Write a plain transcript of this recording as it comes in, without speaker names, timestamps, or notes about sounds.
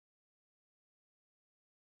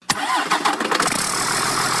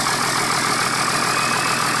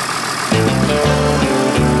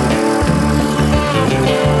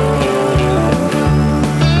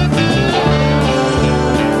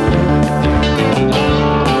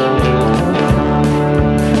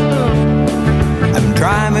I'm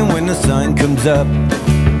driving when the sun comes up,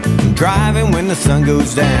 I'm driving when the sun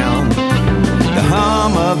goes down. The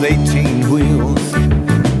hum of 18 wheels,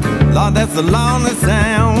 Lord, that's the loneliest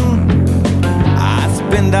sound. I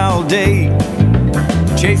spend all day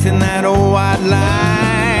chasing that old white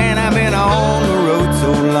line. I've been on the road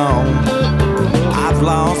so long, I've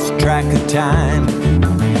lost track of time.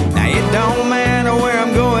 Now it don't matter where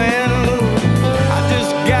I'm going, I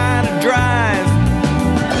just gotta drive.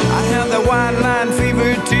 I have the white line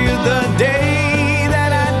fever till the day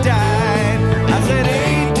that I died. I said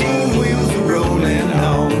 18 wheels are rolling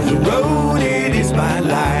on the road, it is my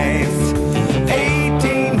life.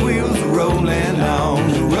 18 wheels are rolling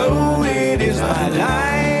on the road, it is my life.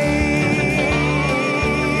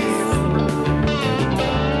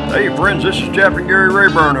 Hey friends, this is Chaplain Gary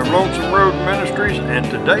Rayburn of Lonesome Road Ministries, and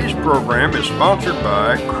today's program is sponsored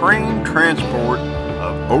by Crane Transport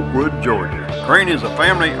of Oakwood, Georgia. Crane is a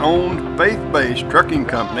family-owned, faith-based trucking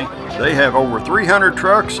company. They have over 300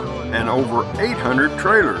 trucks and over 800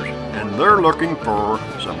 trailers, and they're looking for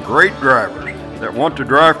some great drivers that want to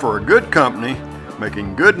drive for a good company,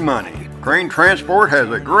 making good money. Crane Transport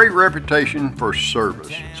has a great reputation for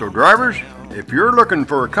service. So drivers, if you're looking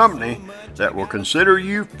for a company that will consider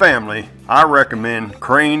you family, I recommend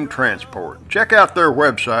Crane Transport. Check out their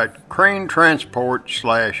website,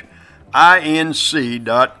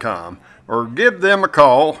 cranetransport.inc.com, or give them a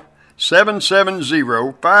call,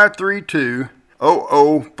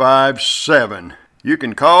 770-532-0057. You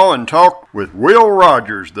can call and talk with Will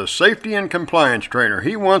Rogers, the safety and compliance trainer.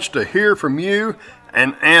 He wants to hear from you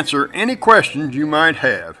and answer any questions you might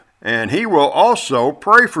have. And he will also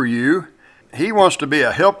pray for you. He wants to be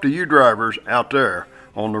a help to you drivers out there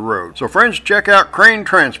on the road. So friends, check out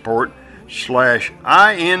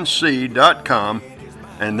cranetransport.inc.com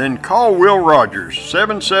and then call Will Rogers,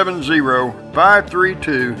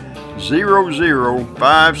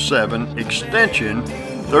 770-532-0057, extension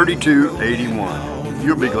 3281.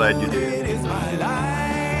 You'll be glad you did.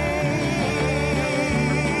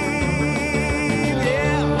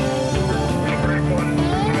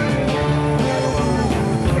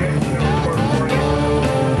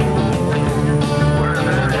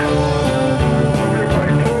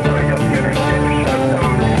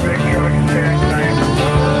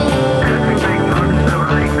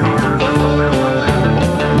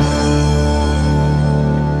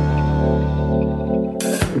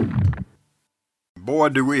 Boy,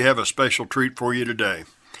 do we have a special treat for you today.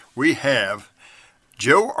 We have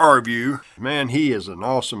Joe Arview. Man, he is an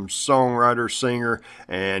awesome songwriter, singer,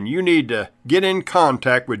 and you need to get in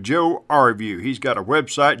contact with Joe Arview. He's got a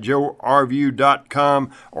website,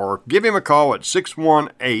 joearview.com, or give him a call at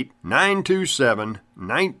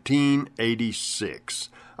 618-927-1986.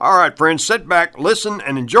 All right, friends, sit back, listen,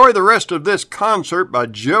 and enjoy the rest of this concert by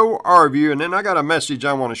Joe Arview, and then I got a message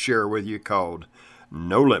I want to share with you called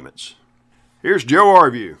No Limits. Here's Joe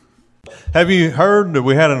Arview. Have you heard that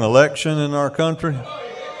we had an election in our country?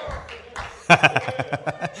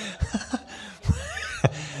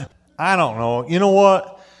 I don't know. You know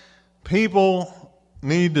what? People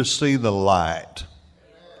need to see the light.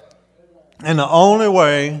 And the only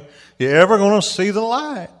way you're ever going to see the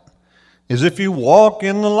light is if you walk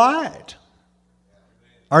in the light.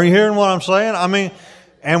 Are you hearing what I'm saying? I mean,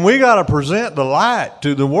 and we got to present the light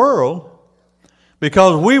to the world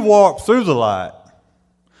because we walk through the light.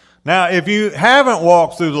 Now, if you haven't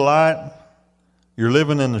walked through the light, you're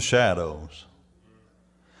living in the shadows.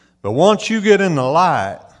 But once you get in the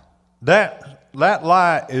light, that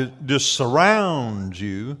light just surrounds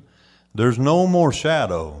you. There's no more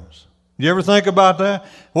shadows. You ever think about that?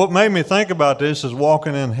 What made me think about this is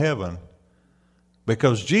walking in heaven.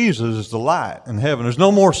 Because Jesus is the light in heaven. There's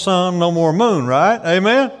no more sun, no more moon, right?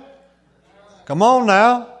 Amen? Come on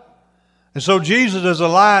now. And so Jesus is a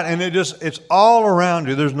light, and it's all around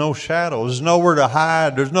you. There's no shadows. There's nowhere to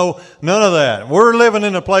hide. There's none of that. We're living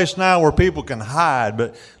in a place now where people can hide,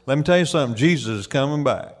 but let me tell you something. Jesus is coming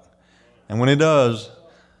back. And when he does,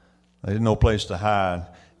 there's no place to hide.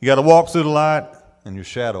 You got to walk through the light, and your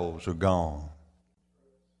shadows are gone.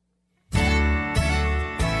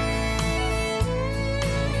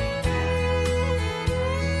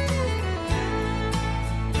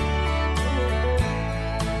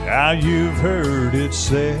 Now you've heard it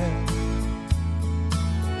said,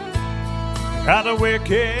 how the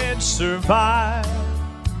wicked survive.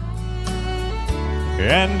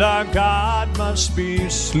 and our God must be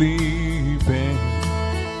sleeping,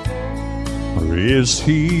 or is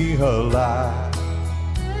he alive?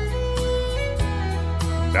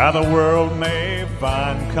 Now the world may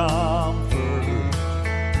find comfort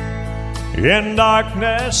in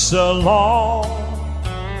darkness alone,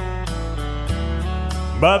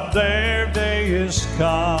 but their day is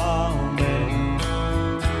coming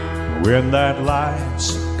when that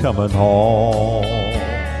light's coming home.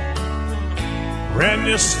 When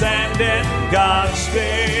you stand in God's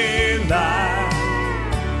daylight,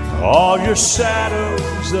 all your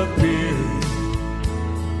shadows appear.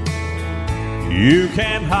 You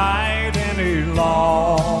can't hide any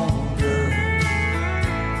longer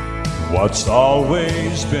what's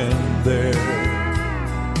always been there.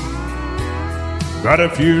 But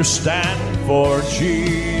if you stand for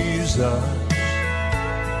Jesus,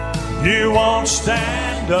 you won't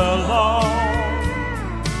stand alone.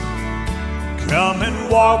 Come and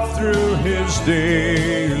walk through his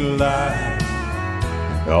daylight,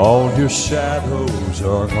 all your shadows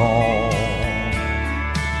are gone.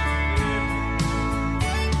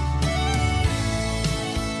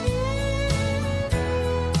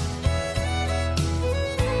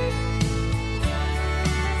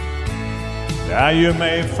 Now you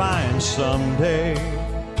may find someday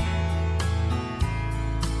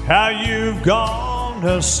how you've gone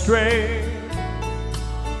astray,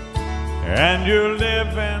 and you're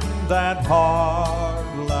living that hard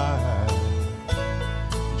life,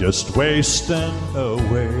 just wasting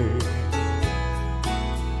away.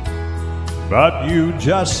 But you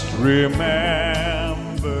just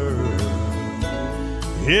remember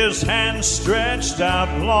his hand stretched out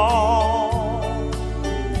long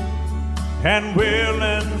and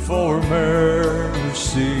willing for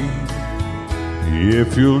mercy,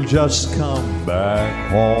 if you'll just come back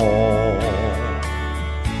home.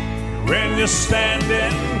 When you stand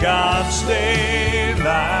in God's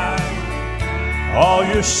daylight, all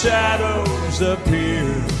your shadows appear.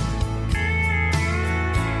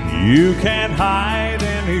 You can't hide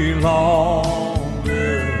any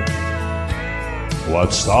longer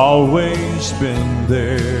what's always been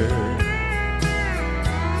there.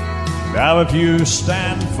 Now if you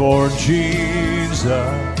stand for Jesus,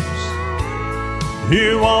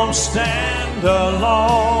 you won't stand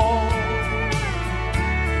alone.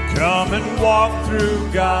 Come and walk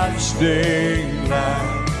through God's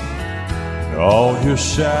daylight, all your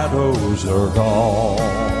shadows are gone.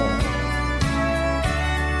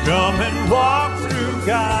 Come and walk through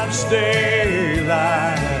God's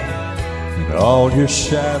daylight, all your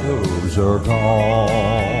shadows are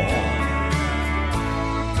gone.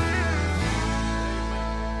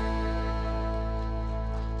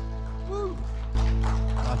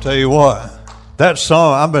 Tell you what, that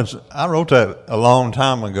song, I wrote that a long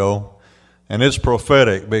time ago, and it's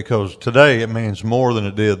prophetic because today it means more than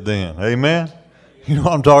it did then. Amen? You know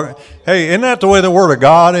what I'm talking? Hey, isn't that the way the Word of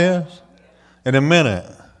God is? In a minute,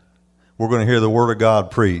 we're going to hear the Word of God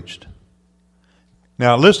preached.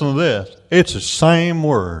 Now, listen to this. It's the same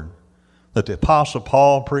Word that the Apostle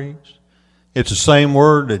Paul preached. It's the same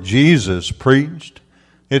Word that Jesus preached.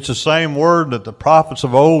 It's the same Word that the prophets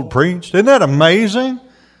of old preached. Isn't that amazing?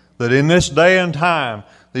 That in this day and time,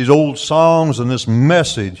 these old songs and this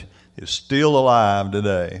message is still alive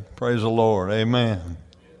today. Praise the Lord. Amen.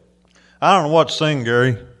 I don't know what to sing,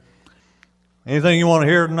 Gary. Anything you want to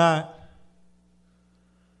hear tonight?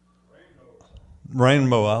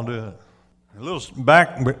 Rainbow, I'll do it. A little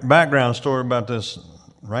background story about this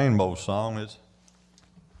Rainbow song.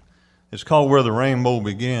 It's called Where the Rainbow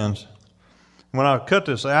Begins. When I cut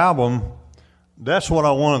this album, that's what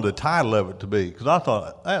I wanted the title of it to be, because I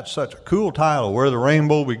thought, that's such a cool title, Where the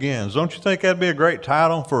Rainbow Begins. Don't you think that'd be a great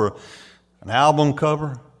title for an album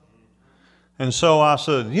cover? And so I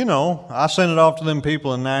said, I sent it off to them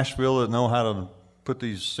people in Nashville that know how to put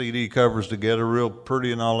these CD covers together real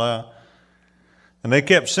pretty and all that. And they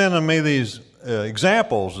kept sending me these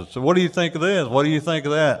examples. I said, what do you think of this? What do you think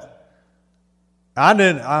of that?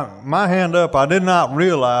 My hand up, I did not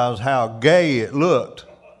realize how gay it looked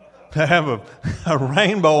to have a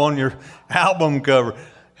rainbow on your album cover.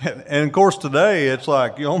 And of course today it's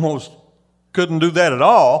like you almost couldn't do that at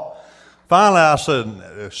all. Finally I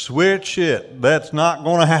said, switch it, that's not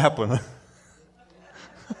going to happen.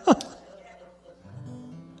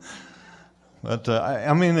 But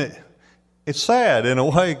it's sad in a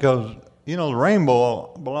way because, the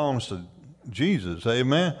rainbow belongs to Jesus,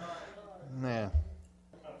 amen? Yeah.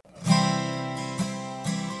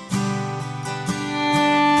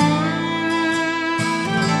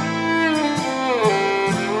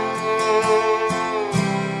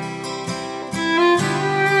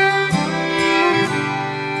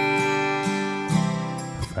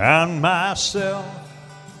 Found myself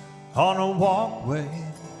on a walkway,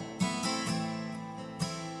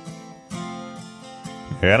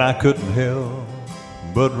 and I couldn't help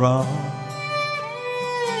but run.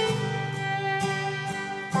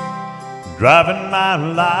 Driving my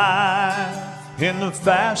life in the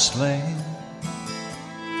fast lane,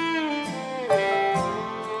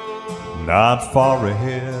 not far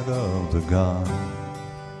ahead of the gun.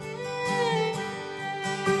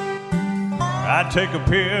 I take a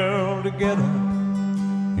pill to get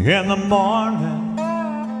up in the morning,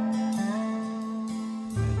 and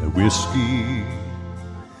the whiskey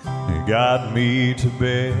got me to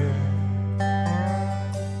bed.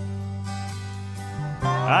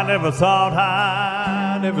 I never thought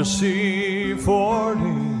I'd ever see 40.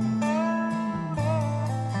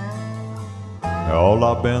 All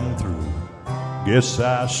I've been through, guess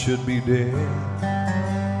I should be dead.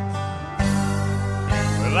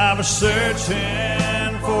 Well, I was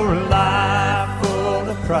searching for a life full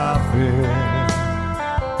of profit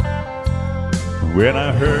when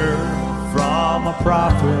I heard from a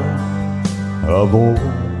prophet of old.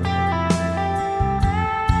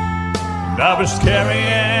 I was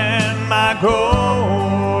carrying my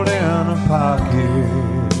gold in a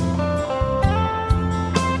pocket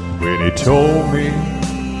when he told me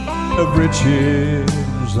of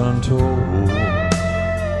riches untold.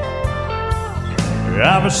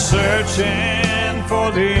 I was searching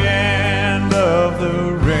for the end of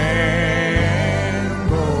the rainbow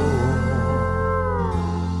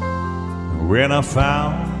when I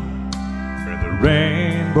found where the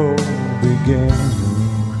rainbow began.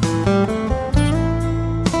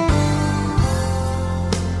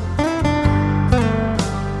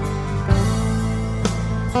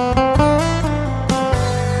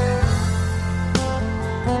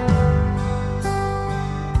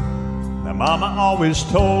 Mama always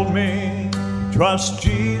told me, trust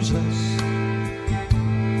Jesus.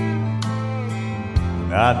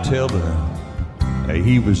 And I'd tell her that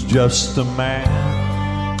he was just a man.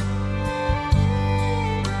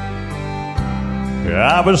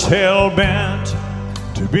 I was hell-bent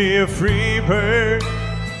to be a free bird,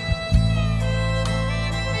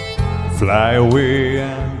 fly away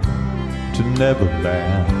and to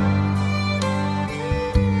Neverland.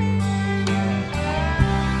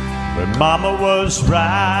 But Mama was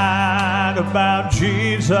right about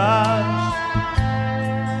Jesus.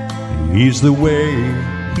 He's the way,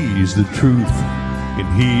 he's the truth, and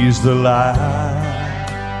he's the light.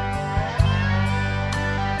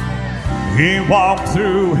 He walked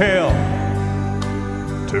through hell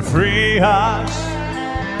to free us.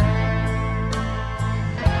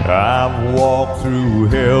 I've walked through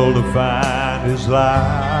hell to find his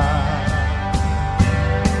light.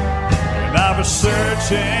 And I was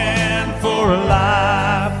searching for a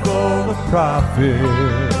life full of profit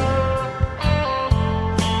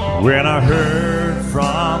when I heard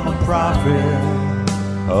from a prophet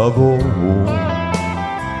of old.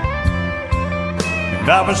 And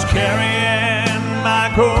I was carrying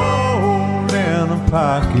my gold in a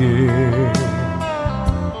pocket,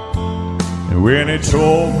 and when he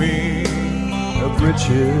told me of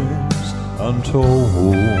riches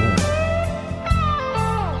untold,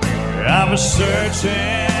 I was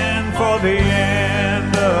searching for the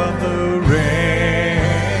end of the rainbow.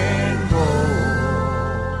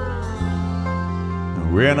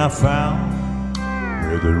 And when I found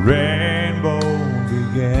where the rainbow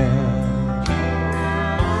began,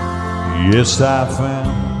 yes, I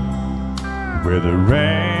found where the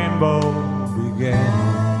rainbow began.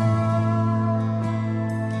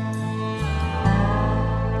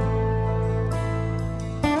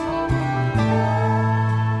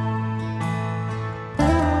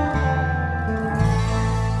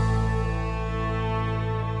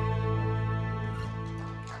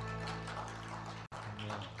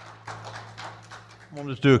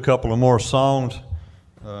 Just do a couple of more songs.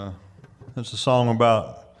 It's a song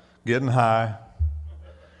about getting high.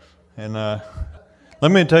 And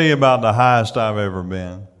let me tell you about the highest I've ever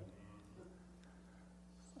been.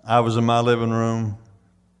 I was in my living room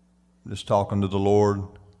just talking to the Lord,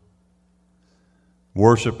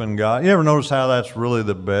 worshiping God. You ever notice how that's really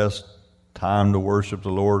the best time to worship the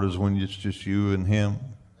Lord is when it's just you and Him?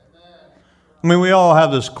 I mean, we all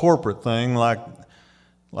have this corporate thing like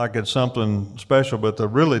it's something special, but the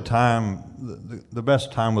really time, the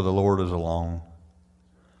best time with the Lord is alone.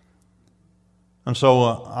 And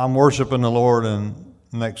so I'm worshiping the Lord, and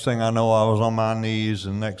next thing I know, I was on my knees,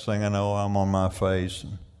 and next thing I know, I'm on my face.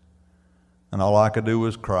 And all I could do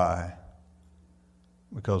was cry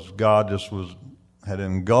because God just had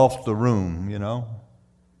engulfed the room, you know.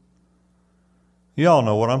 You all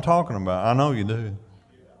know what I'm talking about. I know you do.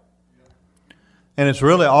 And it's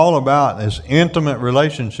really all about this intimate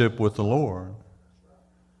relationship with the Lord.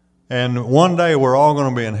 And one day we're all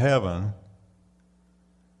going to be in heaven,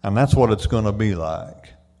 and that's what it's going to be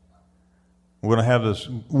like. We're going to have this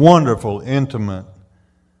wonderful, intimate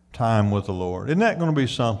time with the Lord. Isn't that going to be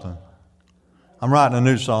something? I'm writing a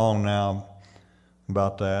new song now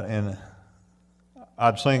about that, and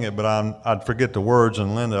I'd sing it, but I'd forget the words,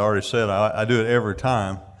 and Linda already said I do it every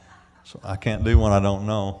time, so I can't do one I don't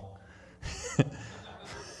know.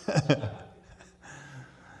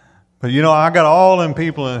 But you know, I got all them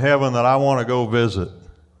people in heaven that I want to go visit,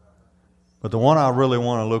 but the one I really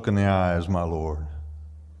want to look in the eye is my Lord.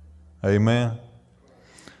 Amen?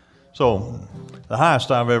 So, the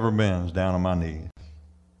highest I've ever been is down on my knees.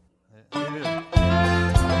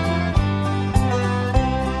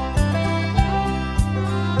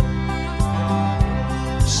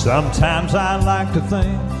 Sometimes I like to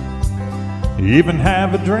think, even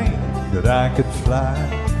have a dream that I could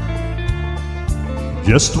fly.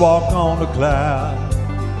 Just walk on the cloud,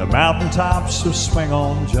 the mountaintops, or swing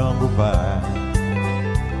on jungle vine.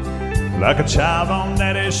 Like a child on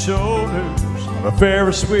daddy's shoulders, on a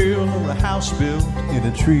Ferris wheel, or a house built in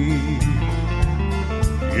a tree.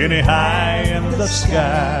 Any high in the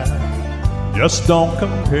sky just don't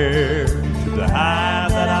compare to the high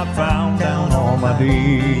that I found down on my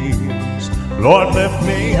knees. Lord, lift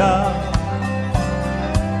me up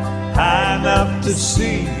high enough to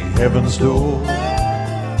see heaven's door.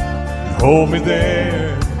 Hold me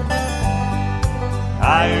there,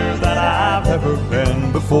 higher than I've ever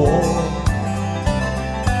been before.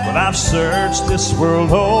 When I've searched this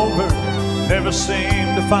world over, never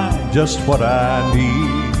seem to find just what I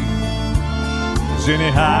need. 'Cause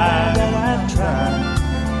any high that I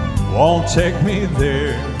try won't take me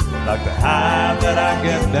there, like the high that I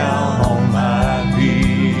get down on my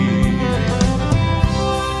knees.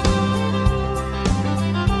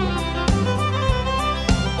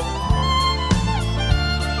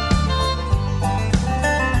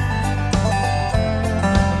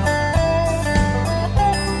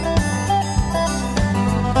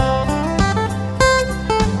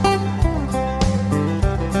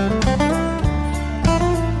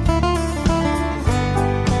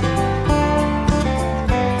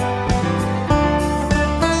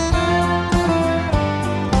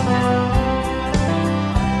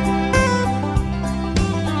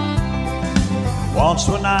 Once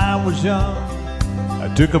when I was young, I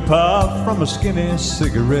took a puff from a skinny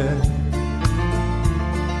cigarette.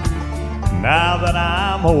 Now that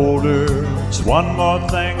I'm older, it's one more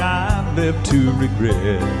thing I live to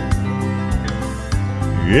regret.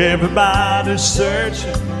 Everybody's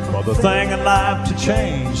searching for the thing in life to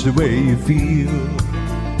change the way you feel.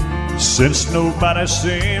 Since nobody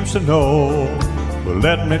seems to know, well,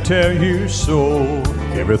 let me tell you so.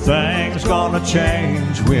 Everything's gonna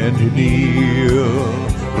change when you kneel.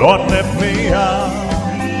 Lord, lift me up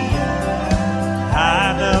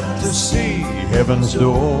high enough to see heaven's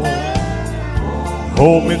door.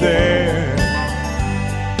 Hold me there,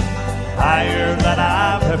 higher than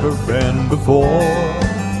I've ever been before.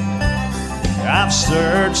 I've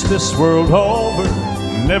searched this world over,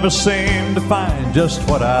 never seem to find just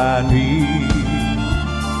what I need.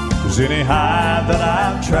 'Cause any high that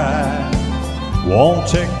I've tried won't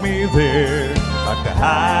take me there, like the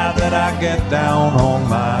high that I get down on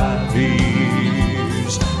my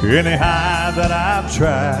knees. Any high that I've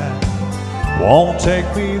tried won't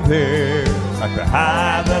take me there, like the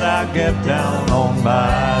high that I get down on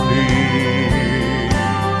my knees.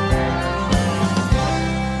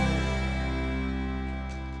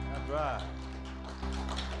 That's right.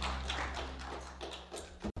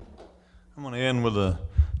 I'm going to end with a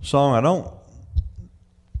song. I don't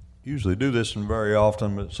usually do this one very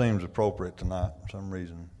often, but it seems appropriate tonight for some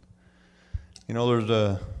reason. You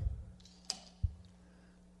know,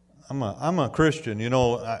 I'm a Christian, you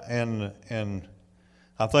know, and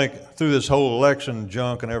I think through this whole election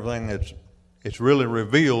junk and everything, it's really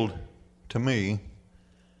revealed to me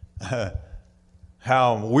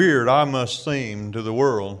how weird I must seem to the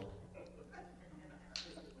world,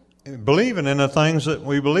 believing in the things that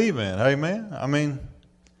we believe in. Amen? I mean,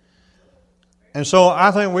 and so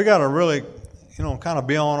I think we got to really, you know, kind of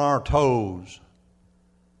be on our toes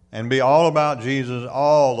and be all about Jesus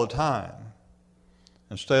all the time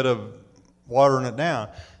instead of watering it down.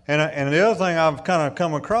 And the other thing I've kind of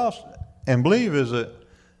come across and believe is that,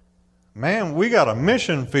 man, we got a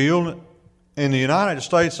mission field in the United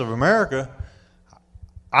States of America.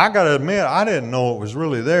 I got to admit, I didn't know it was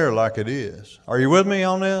really there like it is. Are you with me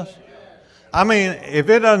on this? I mean, if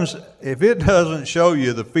it doesn't show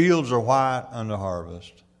you the fields are white unto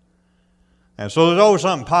harvest, And so there's always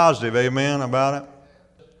something positive, amen, about it.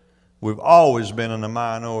 We've always been in the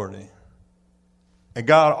minority. And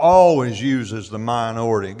God always uses the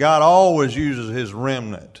minority. God always uses his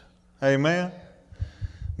remnant. Amen?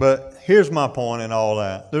 But here's my point in all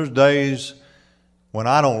that. There's days when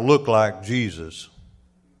I don't look like Jesus.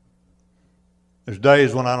 There's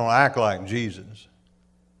days when I don't act like Jesus.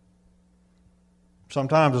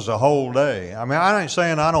 Sometimes it's a whole day. I mean, I ain't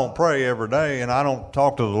saying I don't pray every day and I don't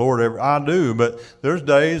talk to the Lord I do, but there's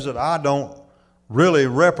days that I don't really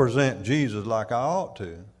represent Jesus like I ought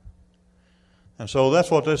to. And so that's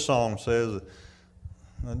what this song says.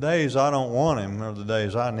 The days I don't want him are the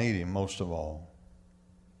days I need him most of all.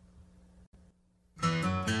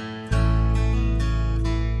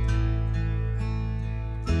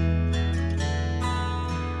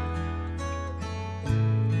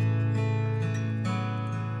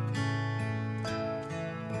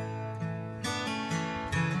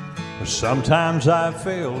 Sometimes I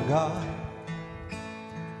fail God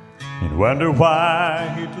and wonder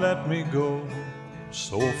why he'd let me go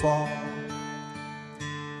so far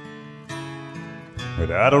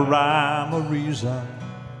without a rhyme or reason.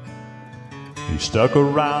 He stuck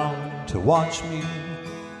around to watch me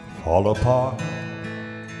fall apart.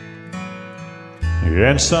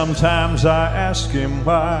 And sometimes I ask him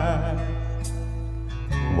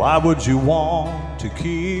why would you want to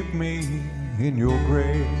keep me in your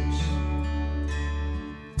grace?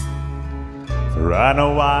 For I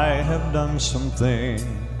know I have done some things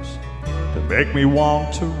to make me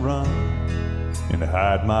want to run and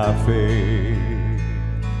hide my face.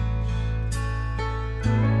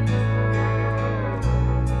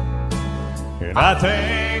 And I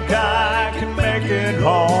think I can make it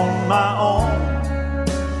on my own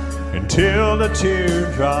until the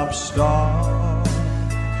teardrops start.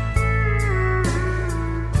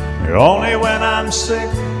 Only when I'm sick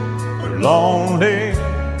or lonely,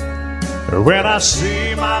 or when I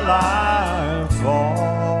see my life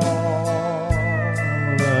falling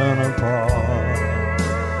apart.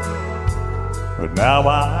 But now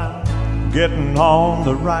I'm getting on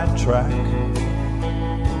the right track.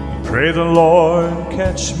 Pray the Lord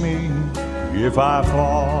catch me if I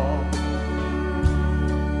fall.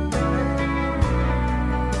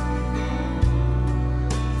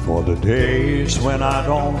 For the days when I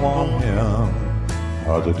don't want him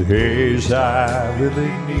are the days I really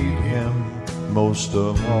need him most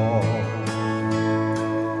of all.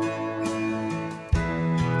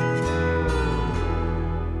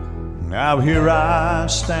 Now here I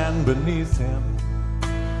stand beneath him,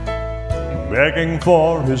 begging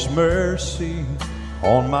for his mercy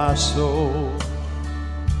on my soul.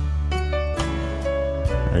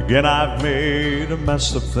 Again I've made a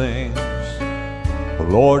mess of things.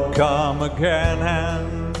 Lord, come again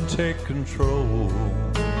and take control.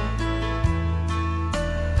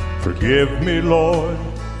 Forgive me, Lord,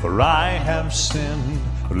 for I have sinned,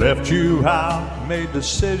 left you out, made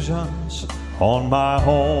decisions on my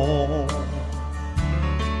own.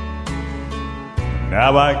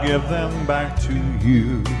 Now I give them back to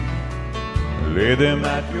you, lay them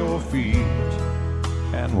at your feet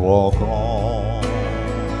and walk on.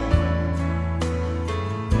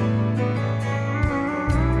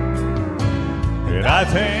 And I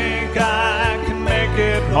think I can make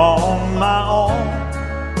it on my own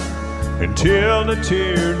until the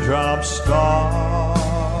teardrops start.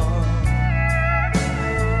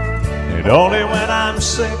 And only when I'm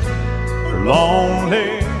sick or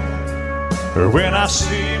lonely, or when I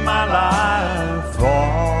see my life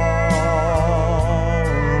falling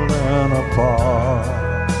apart.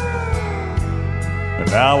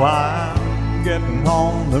 And now I'm getting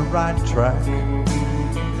on the right track,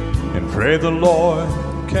 and pray the Lord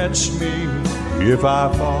catch me if I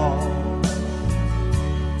fall.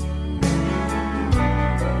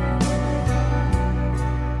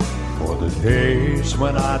 For the days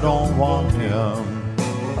when I don't want him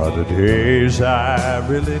are the days I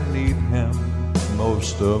really need him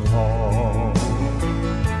most of all.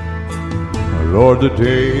 Lord, the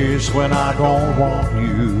days when I don't want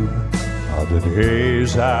you are the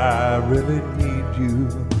days I really need you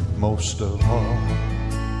most of all.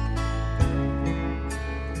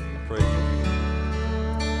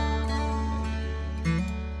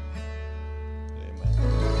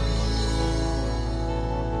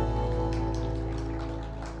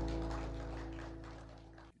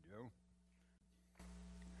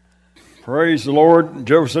 Praise the Lord.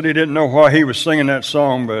 Joe said he didn't know why he was singing that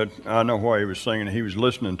song, but I know why he was singing it. He was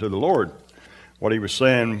listening to the Lord. What he was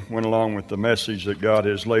saying went along with the message that God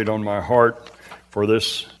has laid on my heart for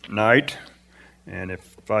this night. And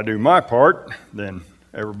if I do my part, then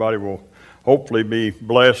everybody will hopefully be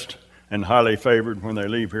blessed and highly favored when they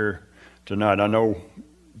leave here tonight. I know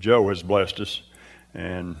Joe has blessed us,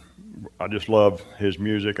 and I just love his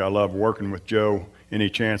music. I love working with Joe. Any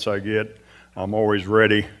chance I get, I'm always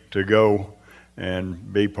ready to go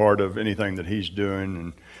and be part of anything that he's doing.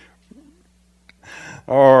 And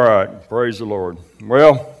all right, praise the Lord.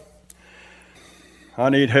 Well, I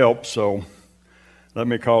need help, so let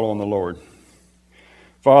me call on the Lord.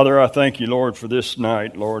 Father, I thank you, Lord, for this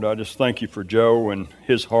night. Lord, I just thank you for Joe and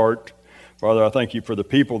his heart. Father, I thank you for the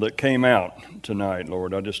people that came out tonight,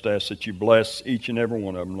 Lord. I just ask that you bless each and every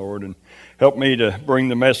one of them, Lord, and help me to bring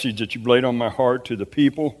the message that you've laid on my heart to the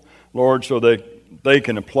people, Lord, so that they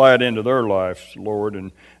can apply it into their lives, Lord,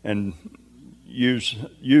 and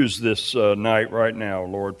use this night right now,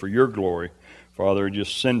 Lord, for your glory. Father,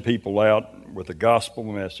 just send people out with the gospel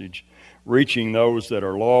message, reaching those that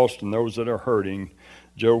are lost and those that are hurting.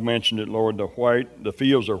 Joe mentioned it, Lord, the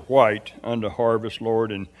fields are white unto harvest,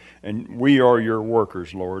 Lord, and we are your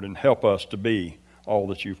workers, Lord, and help us to be all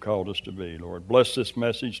that you've called us to be, Lord. Bless this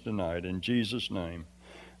message tonight in Jesus' name.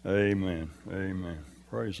 Amen. Amen.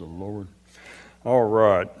 Praise the Lord. All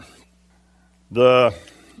right. The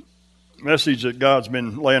message that God's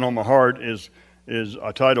been laying on my heart is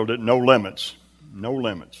I titled it No Limits. No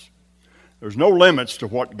limits. There's no limits to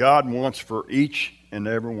what God wants for each and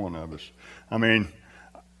every one of us. I mean,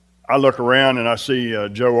 I look around and I see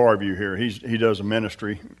Joe Arview here. He does a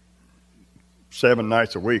ministry 7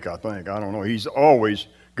 nights a week, I think. I don't know. He's always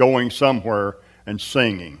going somewhere and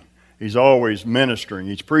singing. He's always ministering.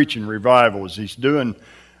 He's preaching revivals. He's doing,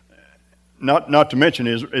 not to mention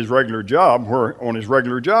his regular job, where on his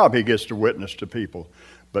regular job he gets to witness to people.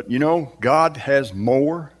 But you know, God has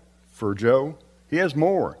more for Joe. He has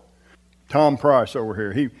more. Tom Price over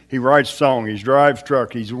here, he writes songs, he drives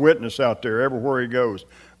truck, he's a witness out there everywhere he goes.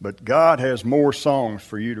 But God has more songs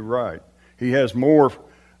for you to write. He has more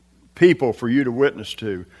people for you to witness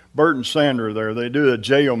to. Bert and Sandra there, they do a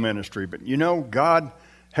jail ministry. But you know, God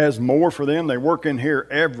has more for them. They work in here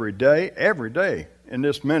every day in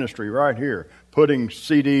this ministry right here, putting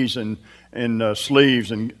CDs in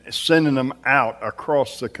sleeves and sending them out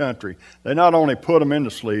across the country. They not only put them in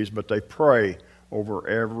the sleeves, but they pray over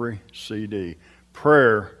every CD.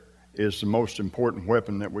 Prayer is the most important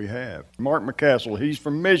weapon that we have. Mark McCassell, he's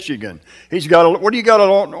from Michigan. He's got what do you got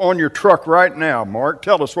on your truck right now, Mark?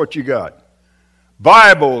 Tell us what you got.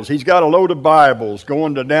 Bibles. He's got a load of Bibles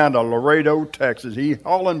going down to Laredo, Texas. He's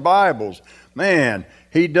hauling Bibles. Man,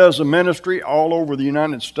 he does a ministry all over the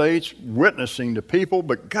United States, witnessing to people,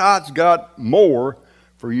 but God's got more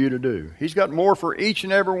for you to do. He's got more for each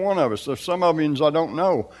and every one of us. There's some of you I don't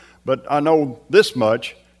know, but I know this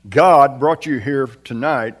much. God brought you here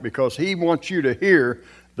tonight because he wants you to hear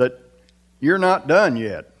that you're not done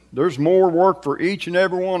yet. There's more work for each and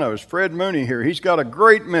every one of us. Fred Mooney here, he's got a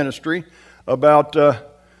great ministry about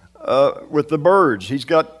with the birds. He's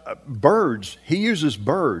got birds. He uses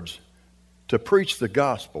birds to preach the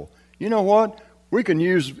gospel. You know what? We can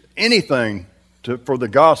use anything for the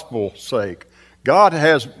gospel's sake. God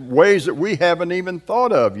has ways that we haven't even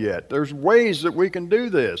thought of yet. There's ways that we can do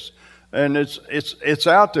this. And it's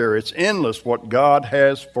out there. It's endless what God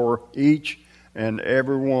has for each and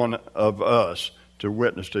every one of us to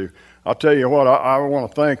witness to. I'll tell you what, I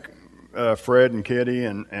want to thank Fred and Kitty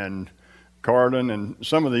and Carden and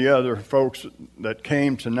some of the other folks that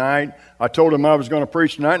came tonight. I told them I was going to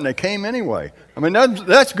preach tonight, and they came anyway. I mean,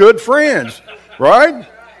 that's good friends, right?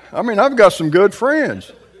 I mean, I've got some good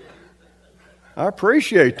friends. I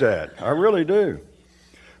appreciate that. I really do.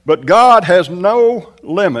 But God has no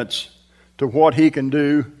limits to what he can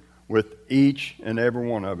do with each and every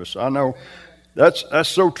one of us. I know that's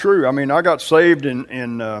so true. I mean, I got saved in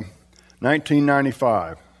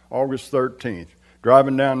 1995, August 13th,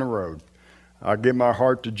 driving down the road. I give my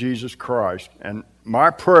heart to Jesus Christ, and my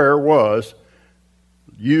prayer was,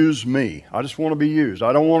 use me. I just want to be used.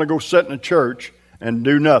 I don't want to go sit in a church and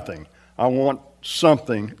do nothing. I want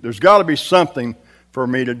something. There's got to be something for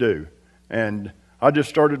me to do. And I just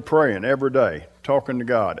started praying every day, talking to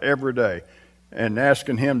God every day, and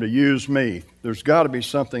asking him to use me. There's got to be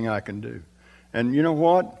something I can do. And you know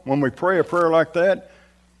what? When we pray a prayer like that,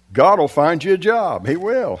 God will find you a job. He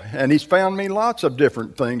will. And he's found me lots of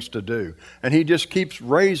different things to do. And he just keeps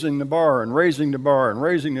raising the bar and raising the bar and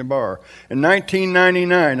raising the bar. In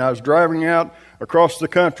 1999, I was driving out across the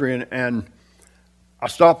country, and I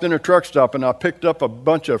stopped in a truck stop, and I picked up a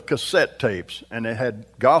bunch of cassette tapes, and it had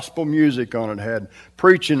gospel music on it, it had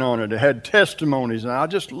preaching on it, it had testimonies, and I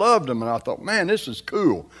just loved them, and I thought, man, this is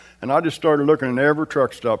cool. And I just started looking at every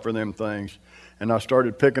truck stop for them things, and I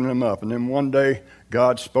started picking them up. And then one day,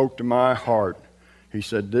 God spoke to my heart. He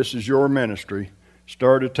said, this is your ministry.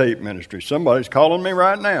 Start a tape ministry. Somebody's calling me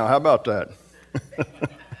right now. How about that?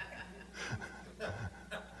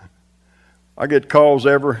 I get calls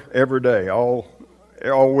every day, all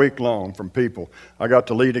week long from people. I got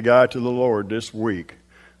to lead a guy to the Lord this week.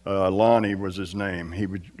 Lonnie was his name. He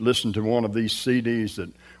would listen to one of these CDs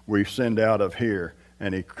that we send out of here,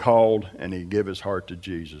 and he called and he gave his heart to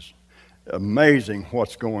Jesus. Amazing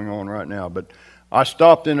what's going on right now. But I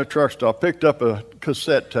stopped in a truck stop, picked up a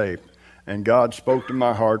cassette tape, and God spoke to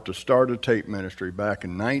my heart to start a tape ministry back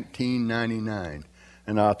in 1999.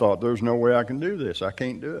 And I thought, there's no way I can do this. I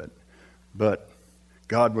can't do it. But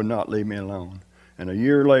God would not leave me alone. And a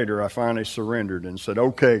year later, I finally surrendered and said,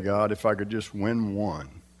 okay, God, if I could just win one,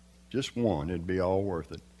 it'd be all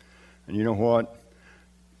worth it. And you know what?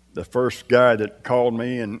 The first guy that called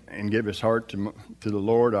me and gave his heart to the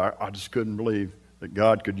Lord, I just couldn't believe that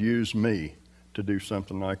God could use me to do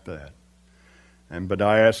something like that. But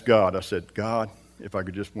I asked God, I said, God, if I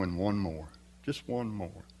could just win one more,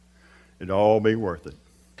 it'd all be worth it.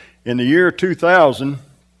 In the year 2000,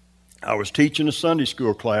 I was teaching a Sunday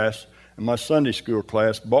school class, and my Sunday school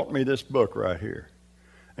class bought me this book right here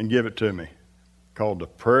and gave it to me, called The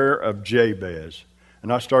Prayer of Jabez.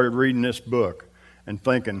 And I started reading this book and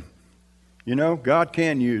thinking, you know, God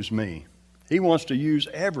can use me. He wants to use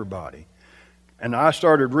everybody. And I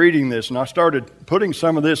started reading this, and I started putting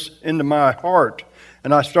some of this into my heart,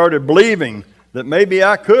 and I started believing that maybe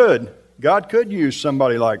God could use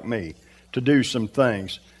somebody like me to do some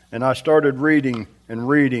things. And I started reading and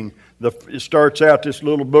reading. It starts out, this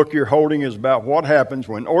little book you're holding is about what happens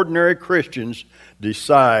when ordinary Christians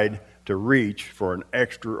decide to reach for an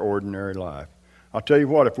extraordinary life. I'll tell you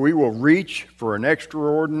what, if we will reach for an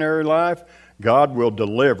extraordinary life, God will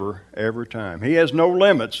deliver every time. He has no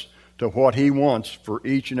limits to what He wants for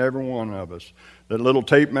each and every one of us. That little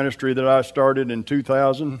tape ministry that I started in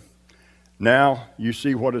 2000, now you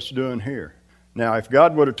see what it's doing here. Now, if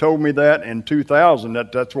God would have told me that in 2000,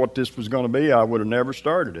 that's what this was going to be, I would have never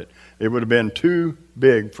started it. It would have been too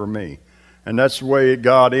big for me. And that's the way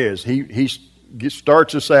God is. He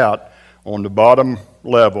starts us out on the bottom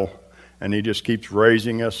level, and He just keeps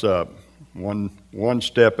raising us up one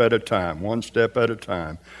step at a time, one step at a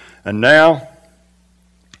time. And now,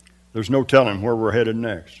 there's no telling where we're headed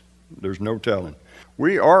next. There's no telling.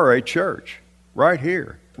 We are a church right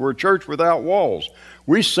here. We're a church without walls.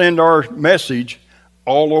 We send our message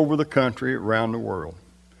all over the country, around the world.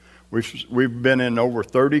 We've been in over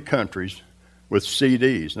 30 countries with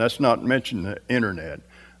CDs. And that's not mentioning the internet.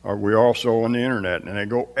 We're also on the internet, and they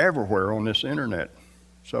go everywhere on this internet.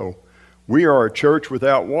 So we are a church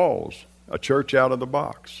without walls, a church out of the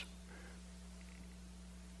box.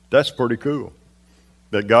 That's pretty cool,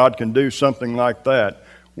 that God can do something like that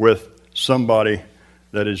with somebody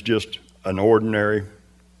that is just an ordinary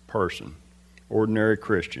person, ordinary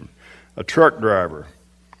Christian, a truck driver,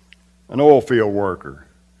 an oil field worker,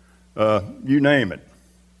 you name it,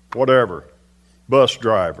 whatever, bus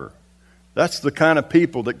driver. That's the kind of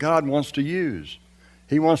people that God wants to use.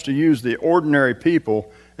 He wants to use the ordinary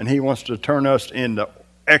people, and He wants to turn us into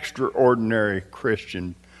extraordinary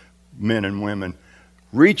Christian men and women,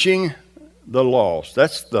 reaching the lost.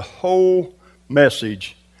 That's the whole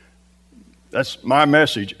message. That's my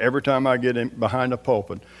message every time I get in behind the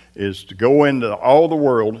pulpit, is to go into all the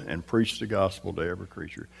world and preach the gospel to every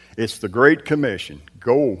creature. It's the Great Commission.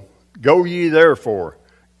 Go ye therefore,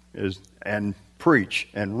 and preach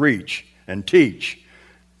and reach and teach.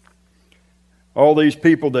 All these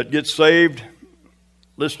people that get saved,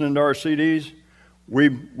 listening to our CDs, we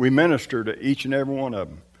minister to each and every one of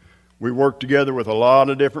them. We work together with a lot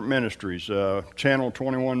of different ministries, Channel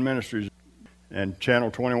 21 Ministries, and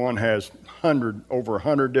Channel 21 has over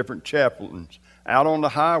 100 different chaplains out on the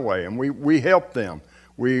highway, and we help them.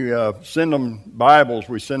 We send them Bibles,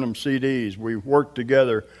 we send them CDs, we work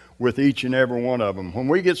together with each and every one of them. When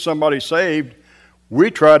we get somebody saved, we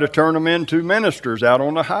try to turn them into ministers out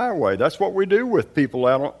on the highway. That's what we do with people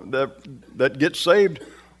that get saved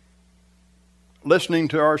listening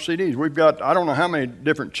to our CDs. We've got, I don't know how many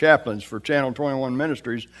different chaplains for Channel 21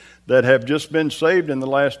 Ministries that have just been saved in the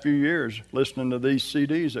last few years listening to these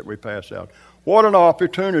CDs that we pass out. What an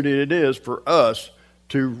opportunity it is for us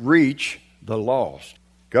to reach the lost.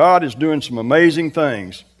 God is doing some amazing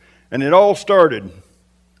things. And it all started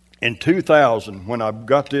in 2000 when I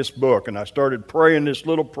got this book and I started praying this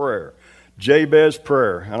little prayer, Jabez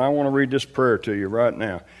prayer. And I want to read this prayer to you right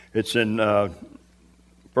now. It's in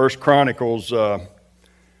 1 Chronicles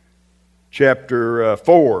chapter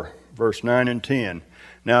 4, verse 9 and 10.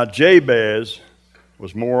 Now Jabez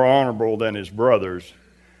was more honorable than his brothers,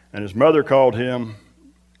 and his mother called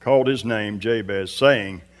his name Jabez,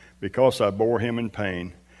 saying, because I bore him in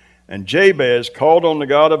pain. And Jabez called on the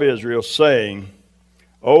God of Israel, saying,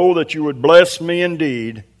 Oh, that you would bless me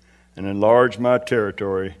indeed and enlarge my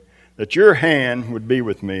territory, that your hand would be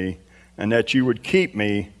with me, and that you would keep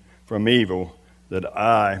me from evil, that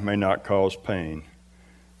I may not cause pain.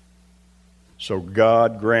 So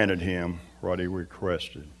God granted him what he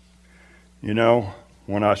requested. You know,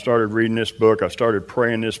 when I started reading this book, I started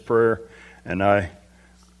praying this prayer, and I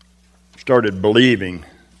started believing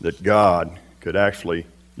that God could actually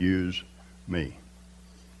use me.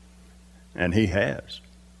 And he has.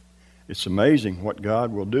 It's amazing what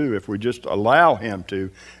God will do if we just allow him to,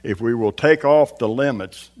 if we will take off the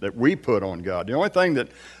limits that we put on God. The only thing that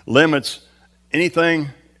limits anything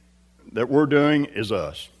that we're doing is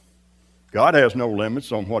us. God has no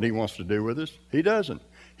limits on what he wants to do with us. He doesn't.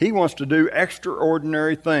 He wants to do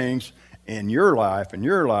extraordinary things in your life, and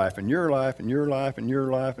your life, and your life, and your life, and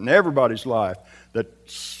your life, and everybody's life that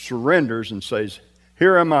surrenders and says,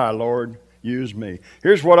 Here am I, Lord, use me.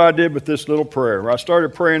 Here's what I did with this little prayer. I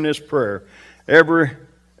started praying this prayer every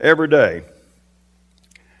day.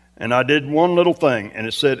 And I did one little thing, and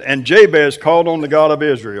it said, And Jabez called on the God of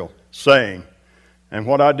Israel, saying, and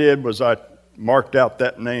what I did was I marked out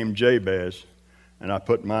that name Jabez, and I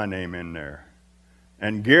put my name in there.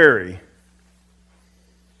 And Gary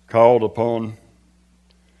called upon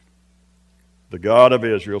the God of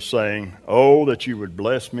Israel, saying, Oh, that you would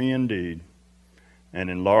bless me indeed and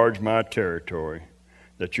enlarge my territory,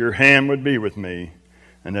 that your hand would be with me,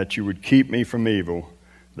 and that you would keep me from evil,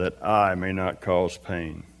 that I may not cause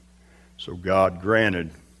pain. So God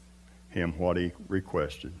granted him what he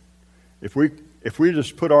requested. If we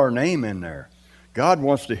just put our name in there, God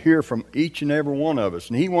wants to hear from each and every one of us,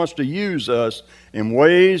 and he wants to use us in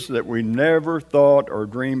ways that we never thought or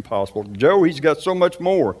dreamed possible. Joe, he's got so much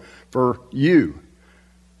more for you.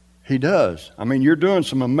 He does. I mean, you're doing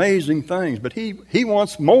some amazing things, but he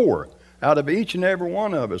wants more out of each and every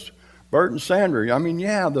one of us. Bert and Sandra, I mean,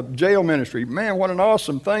 yeah, the jail ministry, man, what an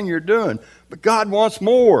awesome thing you're doing. But God wants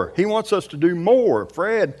more. He wants us to do more.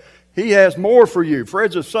 Fred, he has more for you.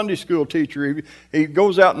 Fred's a Sunday school teacher. He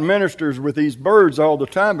goes out and ministers with these birds all the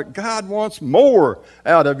time, but God wants more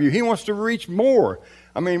out of you. He wants to reach more.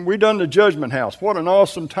 I mean, we done the Judgment House. What an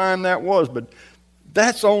awesome time that was, but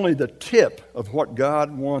that's only the tip of what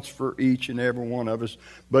God wants for each and every one of us.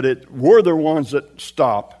 But we're the ones that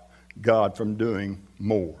stop God from doing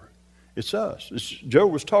more. It's us. Joe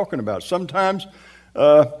was talking about. Sometimes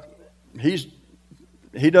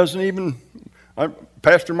he doesn't even...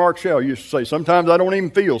 Pastor Mark Shell used to say, sometimes I don't even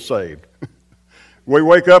feel saved. We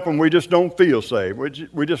wake up and we just don't feel saved.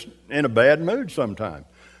 We're just in a bad mood sometimes.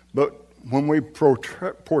 But when we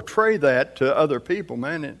portray that to other people,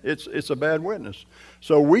 man, it's a bad witness.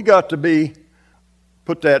 So we got to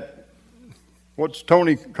put that, what's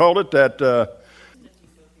Tony called it, that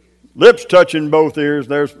lips touching both ears.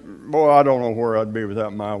 Boy, I don't know where I'd be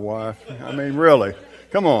without my wife. I mean, really,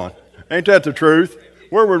 come on. Ain't that the truth?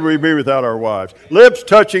 Where would we be without our wives? Lips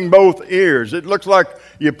touching both ears. It looks like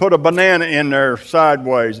you put a banana in there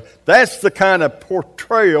sideways. That's the kind of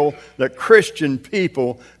portrayal that Christian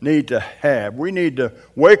people need to have. We need to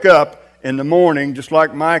wake up in the morning, just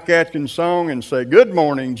like Mike Atkins' song, and say, Good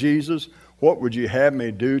morning, Jesus. What would you have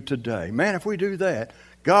me do today? Man, if we do that,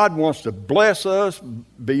 God wants to bless us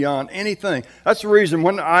beyond anything. That's the reason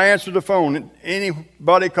when I answer the phone,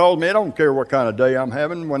 anybody calls me, I don't care what kind of day I'm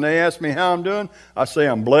having. When they ask me how I'm doing, I say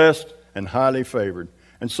I'm blessed and highly favored.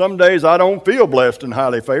 And some days I don't feel blessed and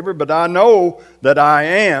highly favored, but I know that I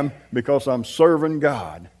am because I'm serving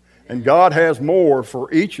God. And God has more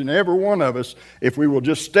for each and every one of us if we will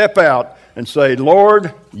just step out and say,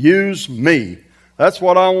 Lord, use me. That's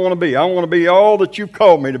what I want to be. I want to be all that you've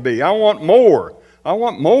called me to be. I want more. I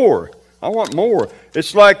want more. I want more.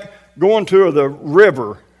 It's like going to the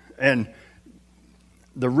river, and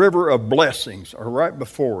the river of blessings are right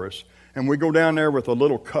before us. And we go down there with a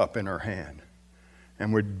little cup in our hand,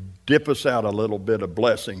 and we dip us out a little bit of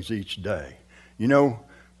blessings each day. You know,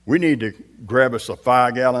 we need to grab us a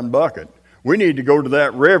 5-gallon bucket. We need to go to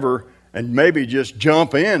that river and maybe just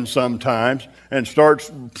jump in sometimes and start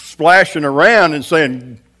splashing around and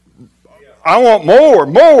saying, I want more,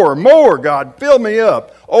 more, more, God. Fill me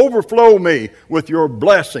up. Overflow me with your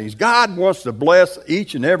blessings. God wants to bless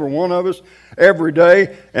each and every one of us every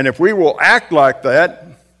day. And if we will act like that,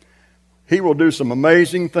 He will do some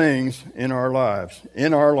amazing things in our lives.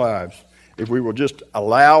 If we will just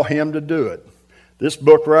allow Him to do it. This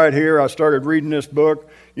book right here, I started reading this book.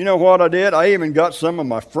 You know what I did? I even got some of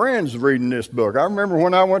my friends reading this book. I remember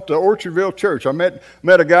when I went to Orchardville Church, I met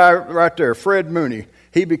a guy right there, Fred Mooney.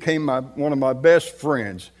 He became one of my best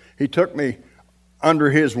friends. He took me under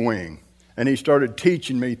his wing, and he started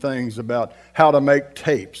teaching me things about how to make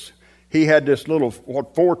tapes. He had this little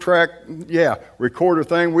 4-track recorder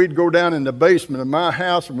thing. We'd go down in the basement of my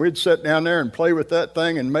house, and we'd sit down there and play with that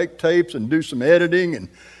thing and make tapes and do some editing. And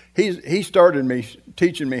he started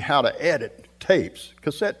teaching me how to edit tapes,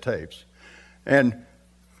 cassette tapes. And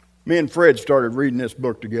me and Fred started reading this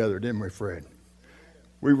book together, didn't we, Fred?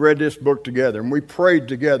 We read this book together, and we prayed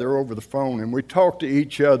together over the phone, and we talked to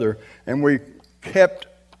each other, and we kept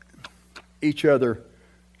each other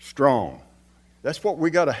strong. That's what we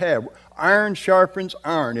got to have. Iron sharpens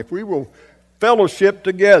iron. If we will fellowship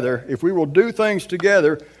together, if we will do things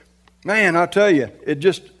together, man, I tell you, it's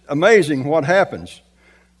just amazing what happens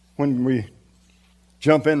when we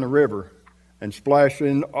jump in the river and splash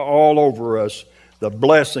in all over us the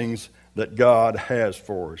blessings that God has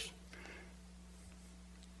for us.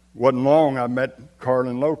 Wasn't long I met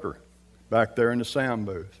Carlin Loker back there in the sound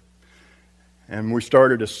booth. And we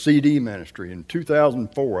started a CD ministry in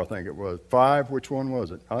 2004, I think it was. 5, which one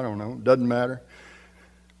was it? I don't know, doesn't matter.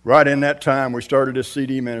 Right in that time, we started a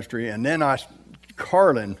CD ministry, and then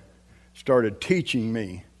Carlin started teaching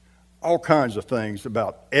me all kinds of things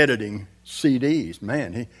about editing CDs.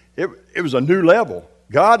 Man, it was a new level.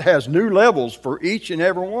 God has new levels for each and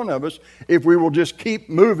every one of us if we will just keep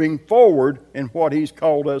moving forward in what He's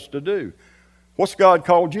called us to do. What's God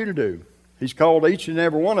called you to do? He's called each and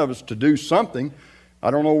every one of us to do something. I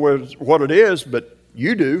don't know what it is, but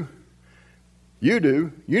you do. You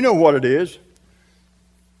do. You know what it is.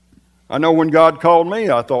 I know when God called me,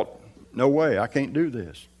 I thought, no way, I can't do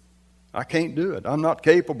this. I can't do it. I'm not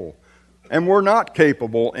capable. And we're not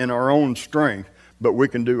capable in our own strength, but we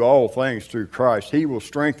can do all things through Christ. He will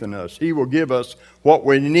strengthen us. He will give us what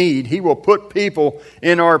we need. He will put people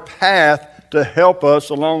in our path to help us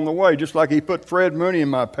along the way, just like He put Fred Mooney in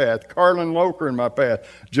my path, Carlin Loker in my path,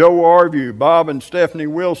 Joe Arview, Bob and Stephanie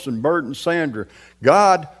Wilson, Bert and Sandra.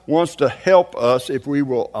 God wants to help us if we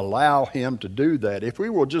will allow Him to do that. If we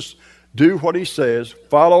will just do what He says,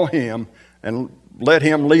 follow Him, and let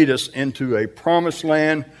Him lead us into a promised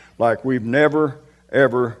land like we've never,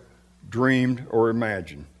 ever dreamed or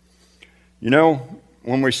imagined. You know,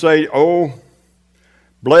 when we say, oh,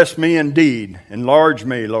 bless me indeed, enlarge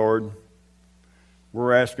me, Lord,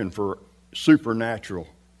 we're asking for supernatural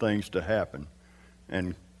things to happen.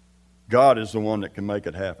 And God is the one that can make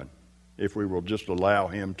it happen if we will just allow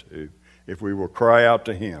Him to, if we will cry out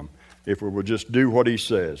to Him, if we will just do what He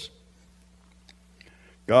says.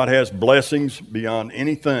 God has blessings beyond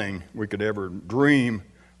anything we could ever dream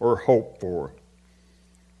or hope for.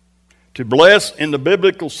 To bless in the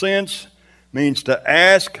biblical sense means to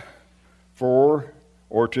ask for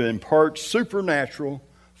or to impart supernatural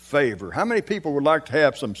favor. How many people would like to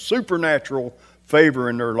have some supernatural favor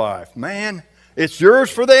in their life? Man, it's yours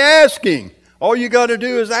for the asking. All you got to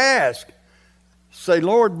do is ask. Say,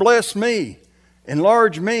 Lord, bless me,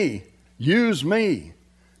 enlarge me, use me.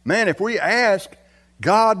 Man, if we ask,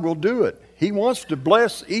 God will do it. He wants to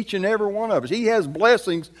bless each and every one of us. He has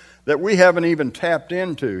blessings that we haven't even tapped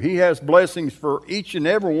into. He has blessings for each and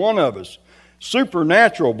every one of us.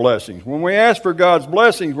 Supernatural blessings. When we ask for God's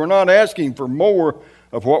blessings, we're not asking for more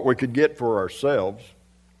of what we could get for ourselves.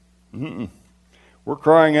 We're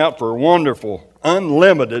crying out for wonderful,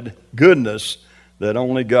 unlimited goodness that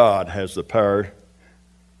only God has the power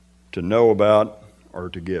to know about or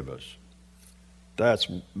to give us.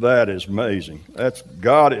 That is amazing.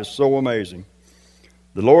 God is so amazing.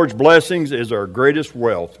 The Lord's blessings is our greatest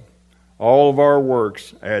wealth. All of our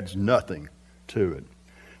works adds nothing to it.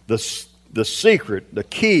 The secret, the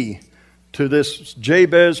key to this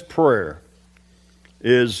Jabez prayer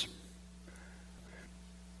is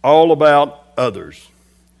all about others.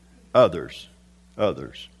 Others.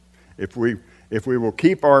 Others. If we will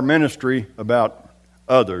keep our ministry about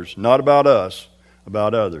others, not about us,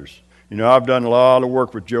 about others. You know, I've done a lot of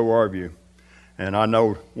work with Joe Arview, and I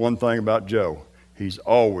know one thing about Joe. He's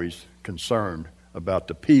always concerned about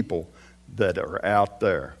the people that are out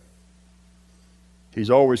there. He's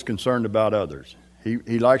always concerned about others.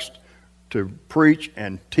 He likes to preach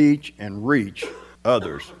and teach and reach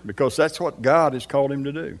others because that's what God has called him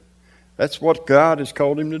to do. That's what God has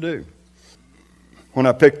called him to do. When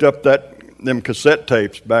I picked up them cassette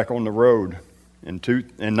tapes back on the road in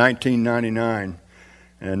 1999,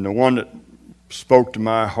 and the one that spoke to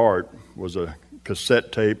my heart was a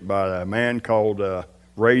cassette tape by a man called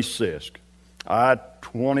Ray Sisk,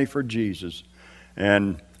 I-20 for Jesus.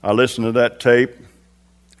 And I listened to that tape,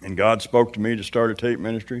 and God spoke to me to start a tape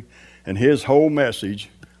ministry, and his whole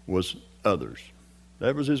message was others.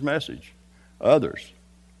 That was his message. Others.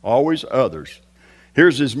 Always others.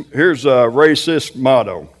 Here's Ray Sisk's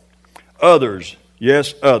motto. Others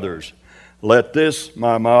Yes, others. Let this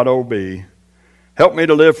my motto be. Help me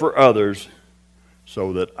to live for others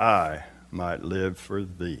so that I might live for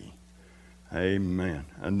thee. Amen.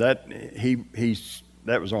 And that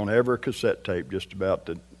was on every cassette tape just about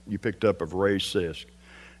that you picked up of Ray Sisk.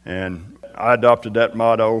 And I adopted that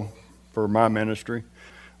motto for my ministry.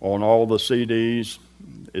 On all the CDs,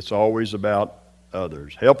 it's always about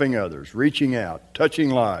others, helping others, reaching out,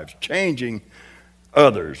 touching lives, changing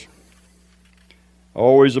others.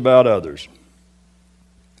 Always about others.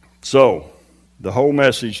 So, the whole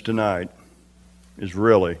message tonight is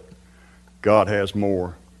really God has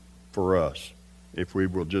more for us if we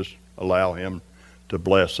will just allow Him to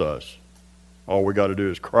bless us. All we got to do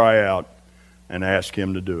is cry out and ask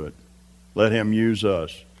Him to do it. Let Him use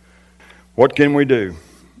us. What can we do?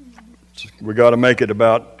 We got to make it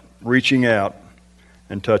about reaching out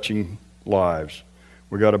and touching lives.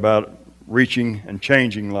 We got about reaching and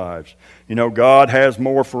changing lives. You know, God has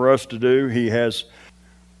more for us to do.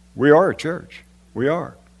 We are a church. We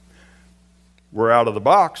are. We're out of the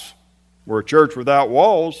box. We're a church without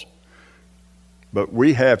walls. But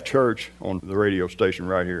we have church on the radio station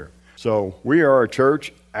right here. So we are a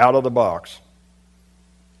church out of the box.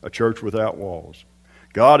 A church without walls.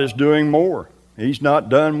 God is doing more. He's not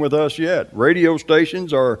done with us yet. Radio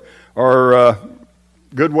stations are a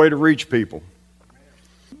good way to reach people.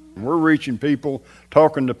 We're reaching people,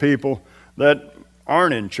 talking to people that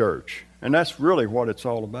aren't in church. And that's really what it's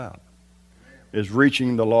all about, is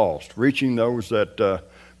reaching the lost, reaching those that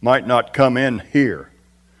might not come in here.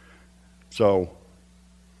 So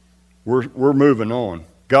we're moving on.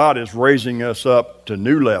 God is raising us up to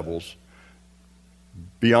new levels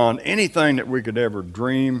beyond anything that we could ever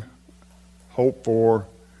dream, hope for,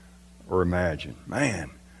 or imagine.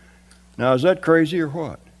 Man, now is that crazy or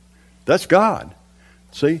what? That's God.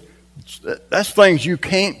 See, that's things you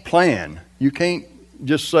can't plan. You can't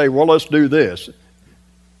just say, well, let's do this.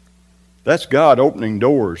 That's God opening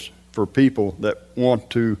doors for people that want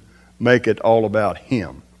to make it all about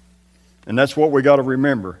Him. And that's what we got to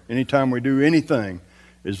remember. Anytime we do anything,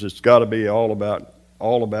 is it's got to be all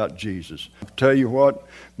about Jesus. I'll tell you what,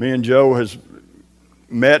 me and Joe has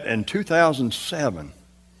met in 2007.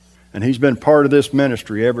 And he's been part of this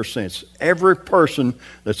ministry ever since. Every person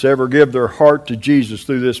that's ever given their heart to Jesus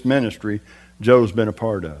through this ministry, Joe's been a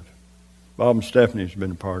part of. Bob and Stephanie's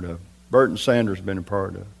been a part of. Bert and Sanders been a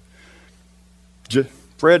part of.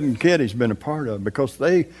 Fred and Kitty's been a part of, because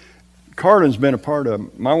Carlin's been a part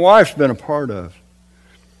of. My wife's been a part of.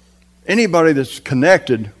 Anybody that's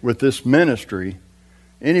connected with this ministry,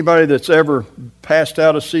 anybody that's ever passed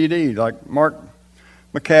out a CD, like Mark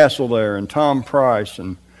McCassell there, and Tom Price,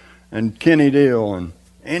 and Kenny Deal, and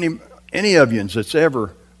any of you that's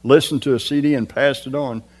ever listened to a CD and passed it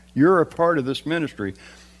on, you're a part of this ministry.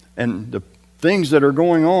 And the things that are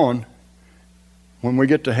going on, when we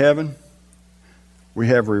get to heaven, we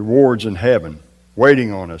have rewards in heaven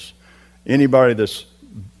waiting on us. Anybody that's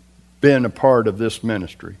been a part of this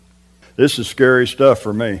ministry. This is scary stuff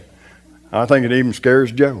for me. I think it even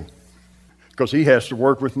scares Joe, because he has to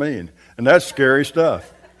work with me, and that's scary stuff,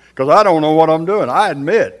 because I don't know what I'm doing. I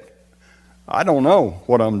admit I don't know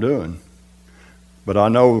what I'm doing, but I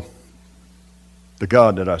know the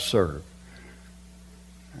God that I serve.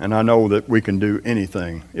 And I know that we can do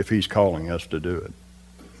anything if He's calling us to do it.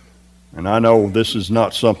 And I know this is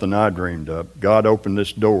not something I dreamed up. God opened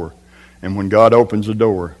this door. And when God opens a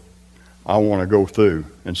door, I want to go through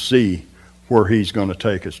and see where He's going to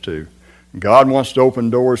take us to. God wants to open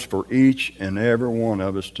doors for each and every one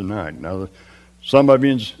of us tonight. Now, some of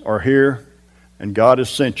you are here, and God has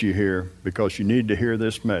sent you here because you need to hear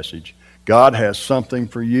this message. God has something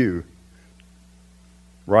for you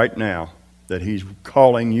right now that He's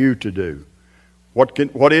calling you to do.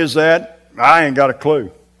 What is that? I ain't got a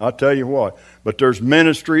clue. I'll tell you what. But there's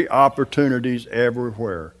ministry opportunities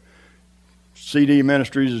everywhere. CD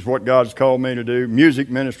ministries is what God's called me to do. Music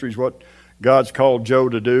ministry is what God's called Joe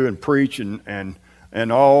to do, and preach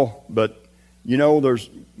and all. But you know,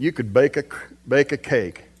 you could bake a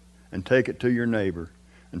cake and take it to your neighbor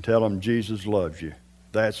and tell them Jesus loves you.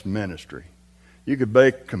 That's ministry. You could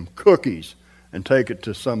bake some cookies and take it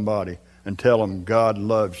to somebody and tell them God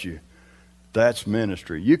loves you. That's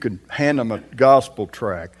ministry. You could hand them a gospel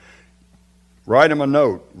tract, write them a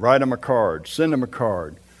note, write them a card, send them a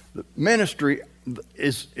card. The ministry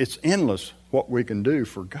it's endless what we can do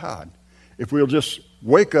for God. If we'll just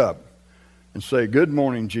wake up and say, good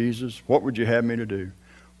morning, Jesus. What would you have me to do?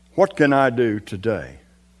 What can I do today?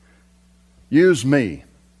 Use me.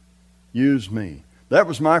 Use me. That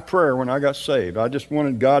was my prayer when I got saved. I just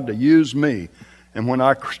wanted God to use me. And when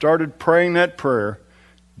I started praying that prayer,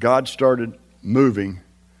 God started moving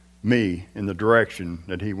me in the direction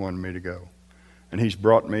that He wanted me to go. And He's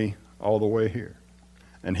brought me all the way here.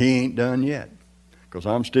 And He ain't done yet, because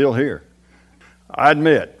I'm still here. I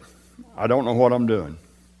admit, I don't know what I'm doing.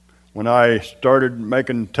 When I started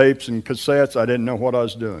making tapes and cassettes, I didn't know what I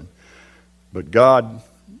was doing. But God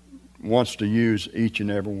wants to use each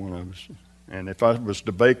and every one of us. And if I was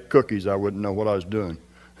to bake cookies, I wouldn't know what I was doing.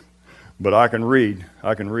 But I can read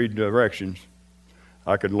directions.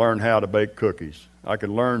 I could learn how to bake cookies. I could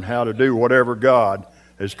learn how to do whatever God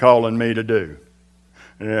is calling me to do.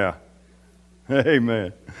 Yeah.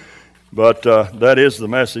 Amen. But that is the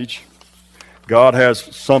message. God has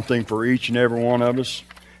something for each and every one of us.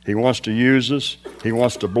 He wants to use us. He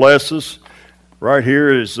wants to bless us. Right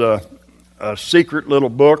here is a secret little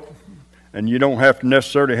book, and you don't have to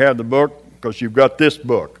necessarily have the book because you've got this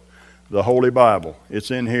book, the Holy Bible. It's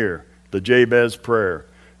in here, the Jabez Prayer,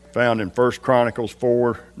 found in 1 Chronicles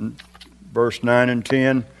 4, verse 9 and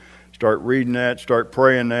 10. Start reading that, start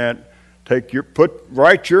praying that.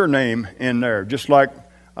 Write your name in there, just like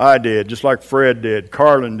I did, just like Fred did,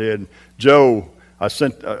 Carlin did, Joe. I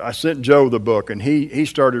sent Joe the book, and he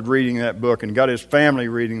started reading that book and got his family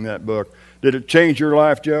reading that book. Did it change your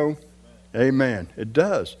life, Joe? Amen. It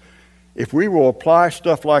does. If we will apply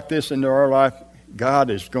stuff like this into our life, God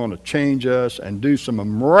is going to change us and do some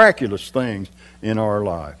miraculous things in our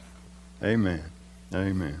life. Amen.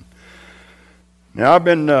 Amen. Now, I've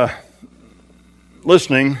been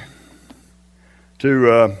listening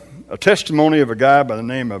to a testimony of a guy by the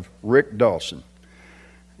name of Rick Dawson.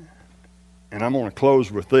 And I'm going to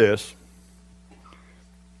close with this.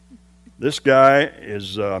 This guy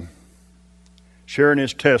is sharing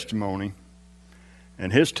his testimony.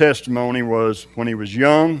 And his testimony was when he was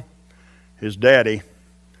young, his daddy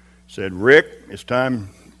said, "Rick, it's time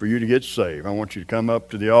for you to get saved. I want you to come up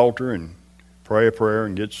to the altar and pray a prayer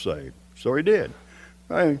and get saved." So he did.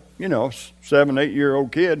 7,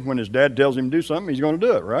 8-year-old kid, when his dad tells him to do something, he's going to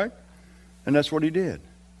do it, right? And that's what he did.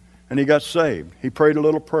 And he got saved. He prayed a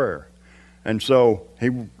little prayer. And so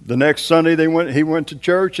the next Sunday he went to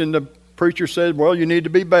church, and the preacher said, "Well, you need to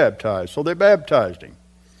be baptized." So they baptized him.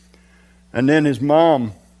 And then his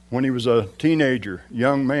mom, when he was a teenager,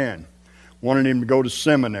 young man, wanted him to go to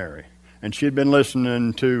seminary. And she had been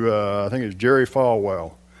listening to, I think it was Jerry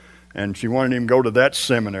Falwell. And she wanted him to go to that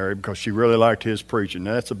seminary because she really liked his preaching.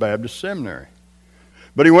 Now, that's a Baptist seminary.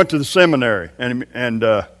 But he went to the seminary, and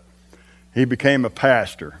he became a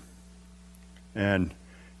pastor. And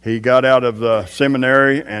he got out of the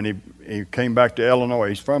seminary, and he came back to Illinois.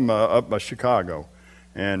 He's from up by Chicago.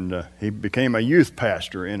 And he became a youth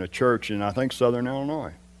pastor in a church in, I think, southern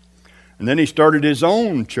Illinois. And then he started his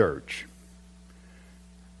own church.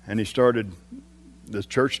 And the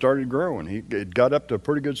church started growing. It got up to a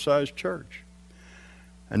pretty good-sized church.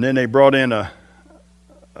 And then they brought in a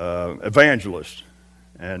evangelist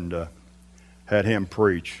and had him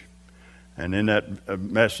preach. And in that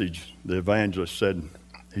message, the evangelist said,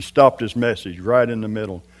 he stopped his message right in the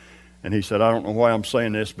middle. And he said, "I don't know why I'm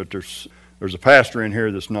saying this, but there's a pastor in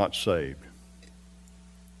here that's not saved."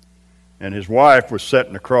 And his wife was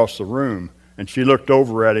sitting across the room, and she looked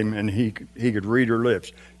over at him, and he could read her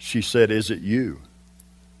lips. She said, "Is it you?"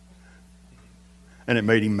 And it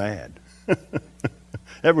made him mad.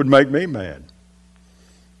 That would make me mad.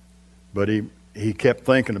 But he kept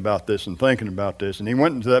thinking about this and thinking about this. And he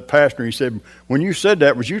went into that pastor and he said, "When you said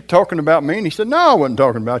that, was you talking about me?" And he said, "No, I wasn't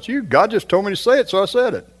talking about you. God just told me to say it, so I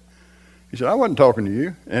said it." He said, "I wasn't talking to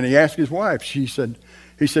you." And he asked his wife. He said,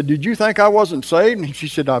 "Did you think I wasn't saved?" And she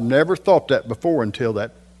said, "I've never thought that before until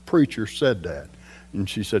that preacher said that." And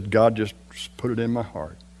she said, "God just put it in my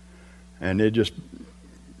heart." And it just,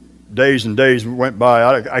 days and days went by.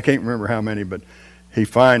 I can't remember how many, but he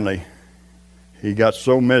got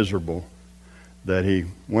so miserable that he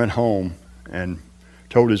went home and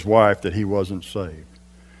told his wife that he wasn't saved.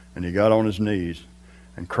 And he got on his knees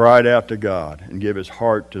and cried out to God and gave his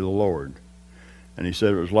heart to the Lord. And he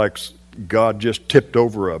said it was like God just tipped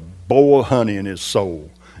over a bowl of honey in his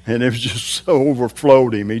soul. And it was just so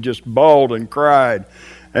overflowed him. He just bawled and cried.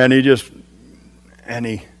 And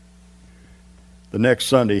the next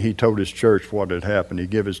Sunday he told his church what had happened. He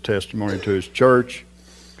gave his testimony to his church.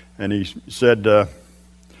 And he said, "A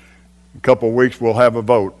couple of weeks we'll have a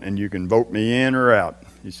vote, and you can vote me in or out."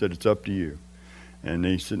 He said, "It's up to you." And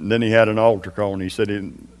he said, and then he had an altar call, and he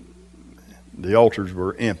said the altars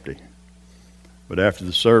were empty. But after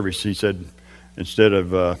the service, he said, instead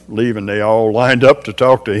of leaving, they all lined up to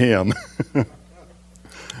talk to him.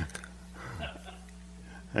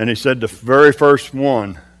 And he said the very first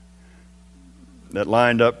one that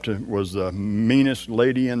lined up was the meanest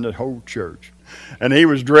lady in the whole church. And he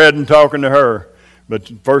was dreading talking to her. But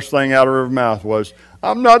the first thing out of her mouth was,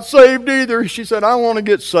 I'm not saved either. She said, I want to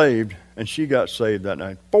get saved. And she got saved that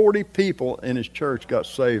night. 40 people in his church got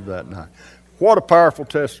saved that night. What a powerful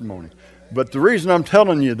testimony. But the reason I'm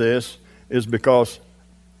telling you this is because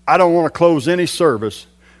I don't want to close any service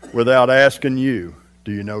without asking you,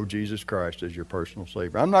 do you know Jesus Christ as your personal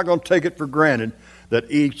Savior? I'm not going to take it for granted that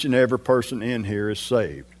each and every person in here is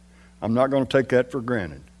saved. I'm not going to take that for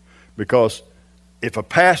granted. Because if a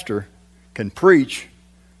pastor can preach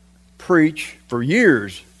for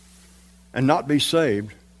years and not be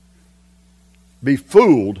saved, be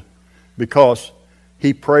fooled because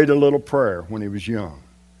he prayed a little prayer when he was young.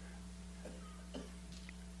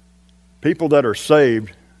 People that are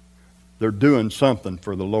saved, they're doing something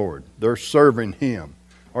for the Lord. They're serving Him.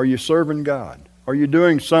 Are you serving God? Are you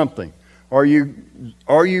doing something? Are you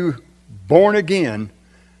born again?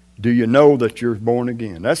 Do you know that you're born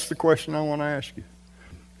again? That's the question I want to ask you.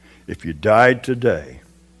 If you died today,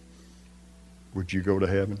 would you go to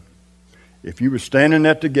heaven? If you were standing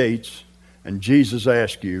at the gates and Jesus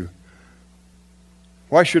asked you,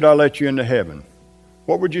 why should I let you into heaven?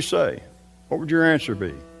 What would you say? What would your answer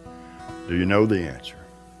be? Do you know the answer?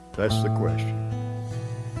 That's the question.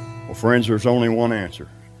 Well, friends, there's only one answer,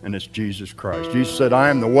 and it's Jesus Christ. Jesus said, I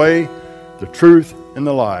am the way, the truth, and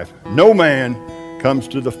the life. No man comes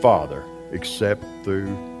to the Father except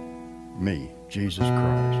through me, Jesus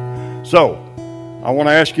Christ. So, I want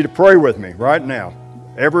to ask you to pray with me right now.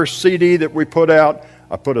 Every CD that we put out,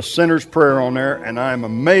 I put a sinner's prayer on there, and I am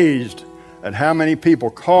amazed at how many people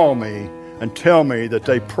call me and tell me that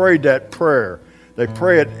they prayed that prayer. They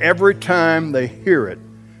pray it every time they hear it.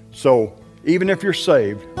 So, even if you're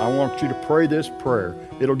saved, I want you to pray this prayer.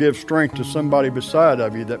 It'll give strength to somebody beside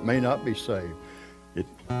of you that may not be saved.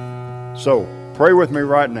 So, pray with me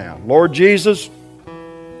right now. Lord Jesus,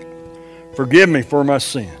 forgive me for my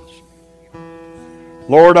sins.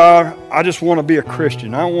 Lord, I just want to be a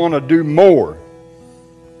Christian. I want to do more.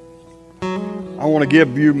 I want to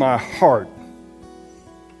give you my heart.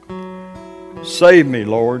 Save me,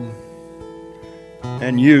 Lord,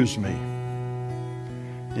 and use me.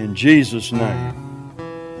 In Jesus' name,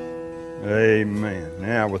 amen.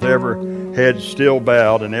 Now, with every head still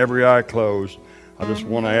bowed and every eye closed, I just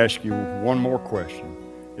want to ask you one more question.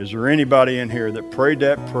 Is there anybody in here that prayed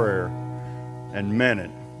that prayer and meant it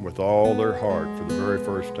with all their heart for the very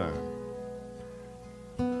first time?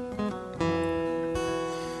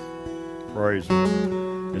 Praise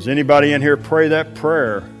Him. Does anybody in here pray that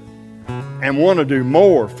prayer and want to do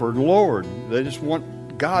more for the Lord? They just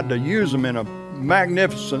want God to use them in a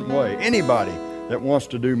magnificent way. Anybody that wants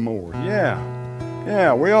to do more.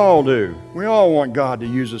 Yeah, we all do. We all want God to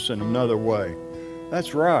use us in another way.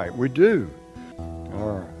 That's right, we do.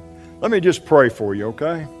 All right. Let me just pray for you,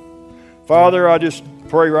 okay? Father, I just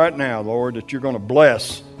pray right now, Lord, that you're going to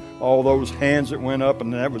bless all those hands that went up,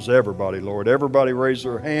 and that was everybody, Lord. Everybody raised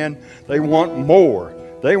their hand. They want more.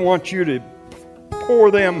 They want you to pour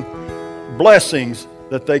them blessings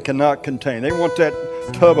that they cannot contain. They want that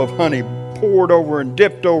tub of honey poured over and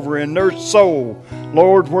dipped over in their soul,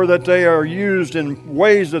 Lord, where that they are used in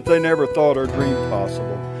ways that they never thought or dreamed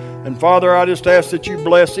possible. And Father, I just ask that you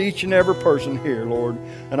bless each and every person here, Lord.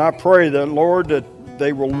 And I pray that, Lord, that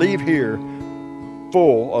they will leave here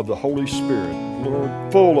full of the Holy Spirit, Lord,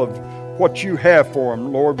 full of what you have for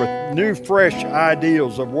them, Lord, with new, fresh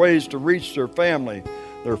ideals of ways to reach their family,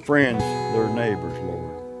 their friends, their neighbors,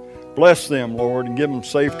 Lord. Bless them, Lord, and give them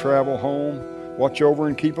safe travel home. Watch over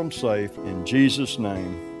and keep them safe. In Jesus'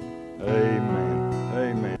 name, amen.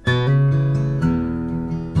 Amen.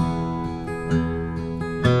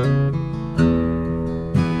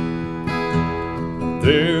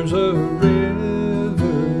 There's a river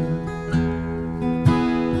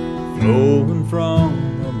flowing from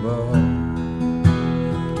above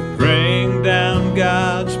to bring down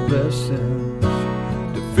God's blessings,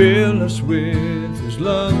 to fill us with His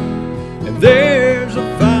love. And there's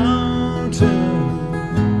a fountain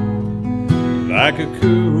like a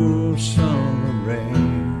cool summer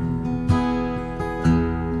rain.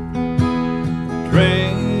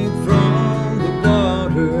 Drink from the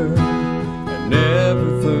water and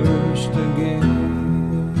never thirst again.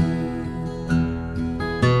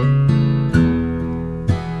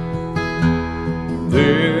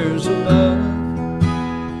 There's a love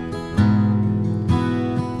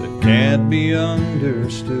that can't be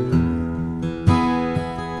understood.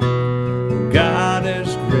 God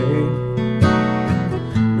is great, but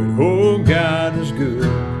oh, God is good.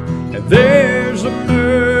 And there's a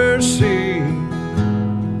mercy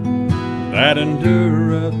that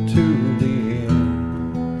endureth to the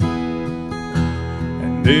end.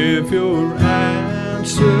 And if you're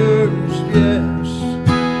answers yes,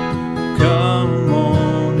 come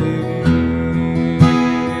on in.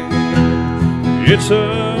 It's a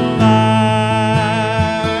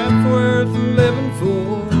life worth living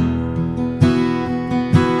for.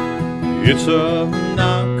 It's a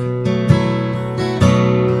knock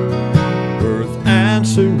worth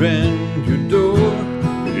answering your door.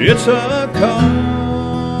 It's a call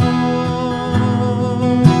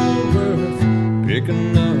worth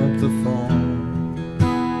picking up the phone.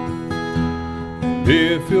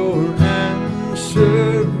 If your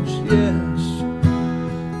answer's yes,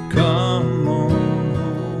 come on.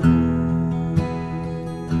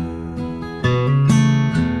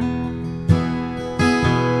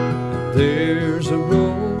 There's a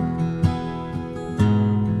road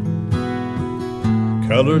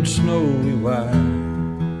colored snowy white,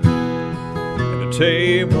 and a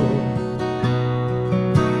table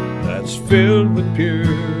that's filled with pure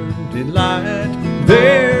delight.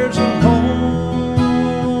 There's a home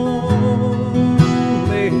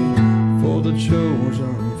made for the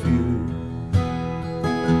chosen few.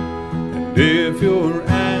 And if your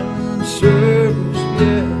answer's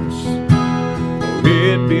yes,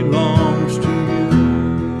 it belongs to you.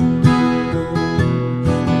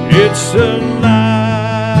 It's a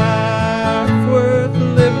life worth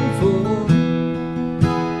living for.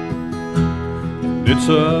 And it's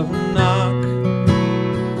a knock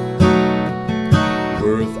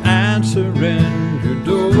worth answering your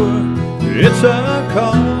door. It's a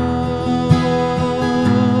call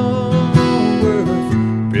worth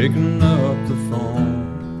picking up the phone.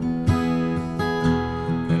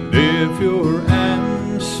 And if your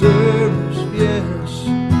answers yes,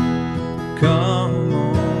 come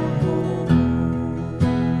on home.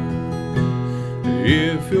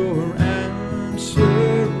 If your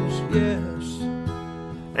answers yes.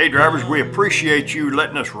 Hey drivers, we appreciate you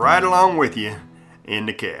letting us ride along with you in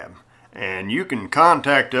the cab. And you can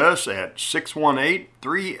contact us at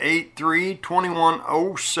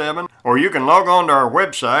 618-383-2107, or you can log on to our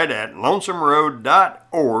website at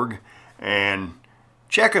lonesomeroad.org and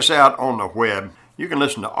check us out on the web. You can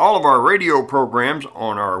listen to all of our radio programs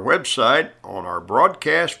on our website on our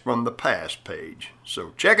Broadcast from the Past page.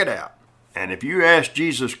 So check it out. And if you ask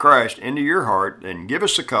Jesus Christ into your heart, then give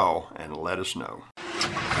us a call and let us know.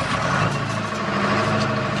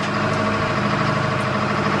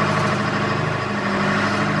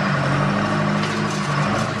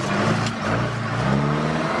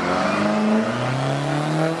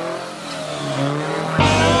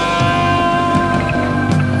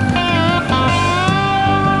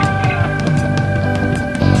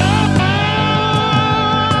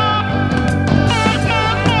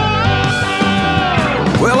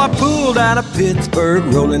 Out of Pittsburgh,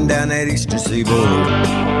 rolling down that eastern seaboard.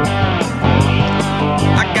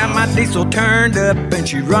 I got my diesel turned up and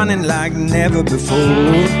she running like never before.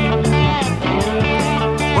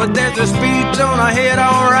 Well, there's a speed zone ahead,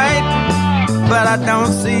 alright, but I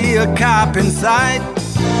don't see a cop in sight.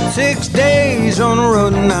 6 days on the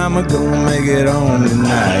road and I'm gonna make it home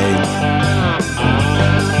tonight.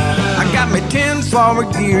 I got me 10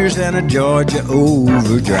 forward gears and a Georgia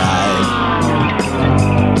overdrive.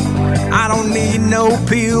 I don't need no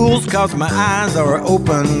pills, cause my eyes are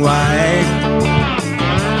open wide.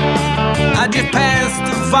 I just passed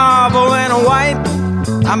a Volvo and a white.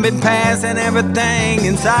 I've been passing everything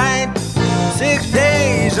inside. 6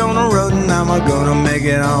 days on the road and I'm gonna make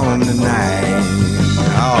it home tonight.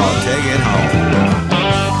 Oh, take it home.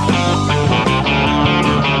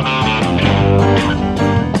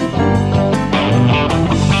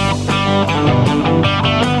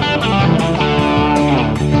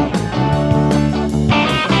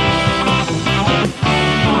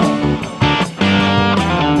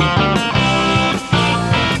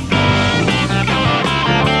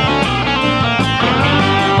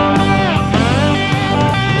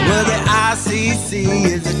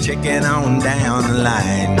 Checking on down the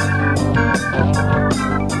line.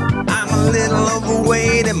 I'm a little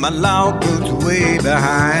overweight and my logbook's way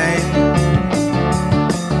behind.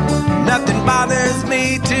 Nothing bothers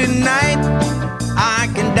me tonight. I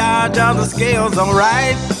can dodge all the scales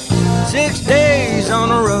alright. 6 days on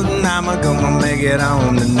the road and I'm gonna make it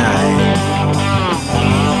home tonight.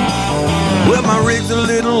 Well, my rig's a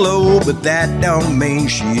little low, but that don't mean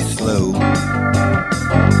she's slow.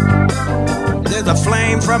 There's a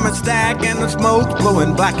flame from a stack and the smoke's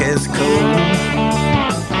blowing black as coal.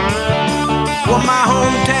 Well, my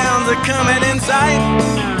hometowns are coming in sight,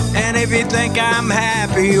 and if you think I'm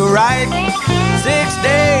happy, you're right. 6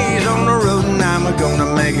 days on the road and I'm gonna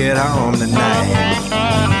make it home tonight.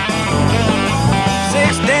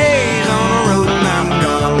 6 days on the road and I'm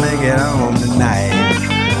gonna make it home tonight.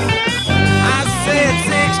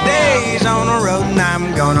 days on the road, and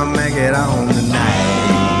I'm gonna make it on tonight.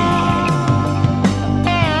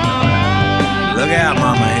 Look out,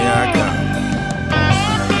 mama, here I come.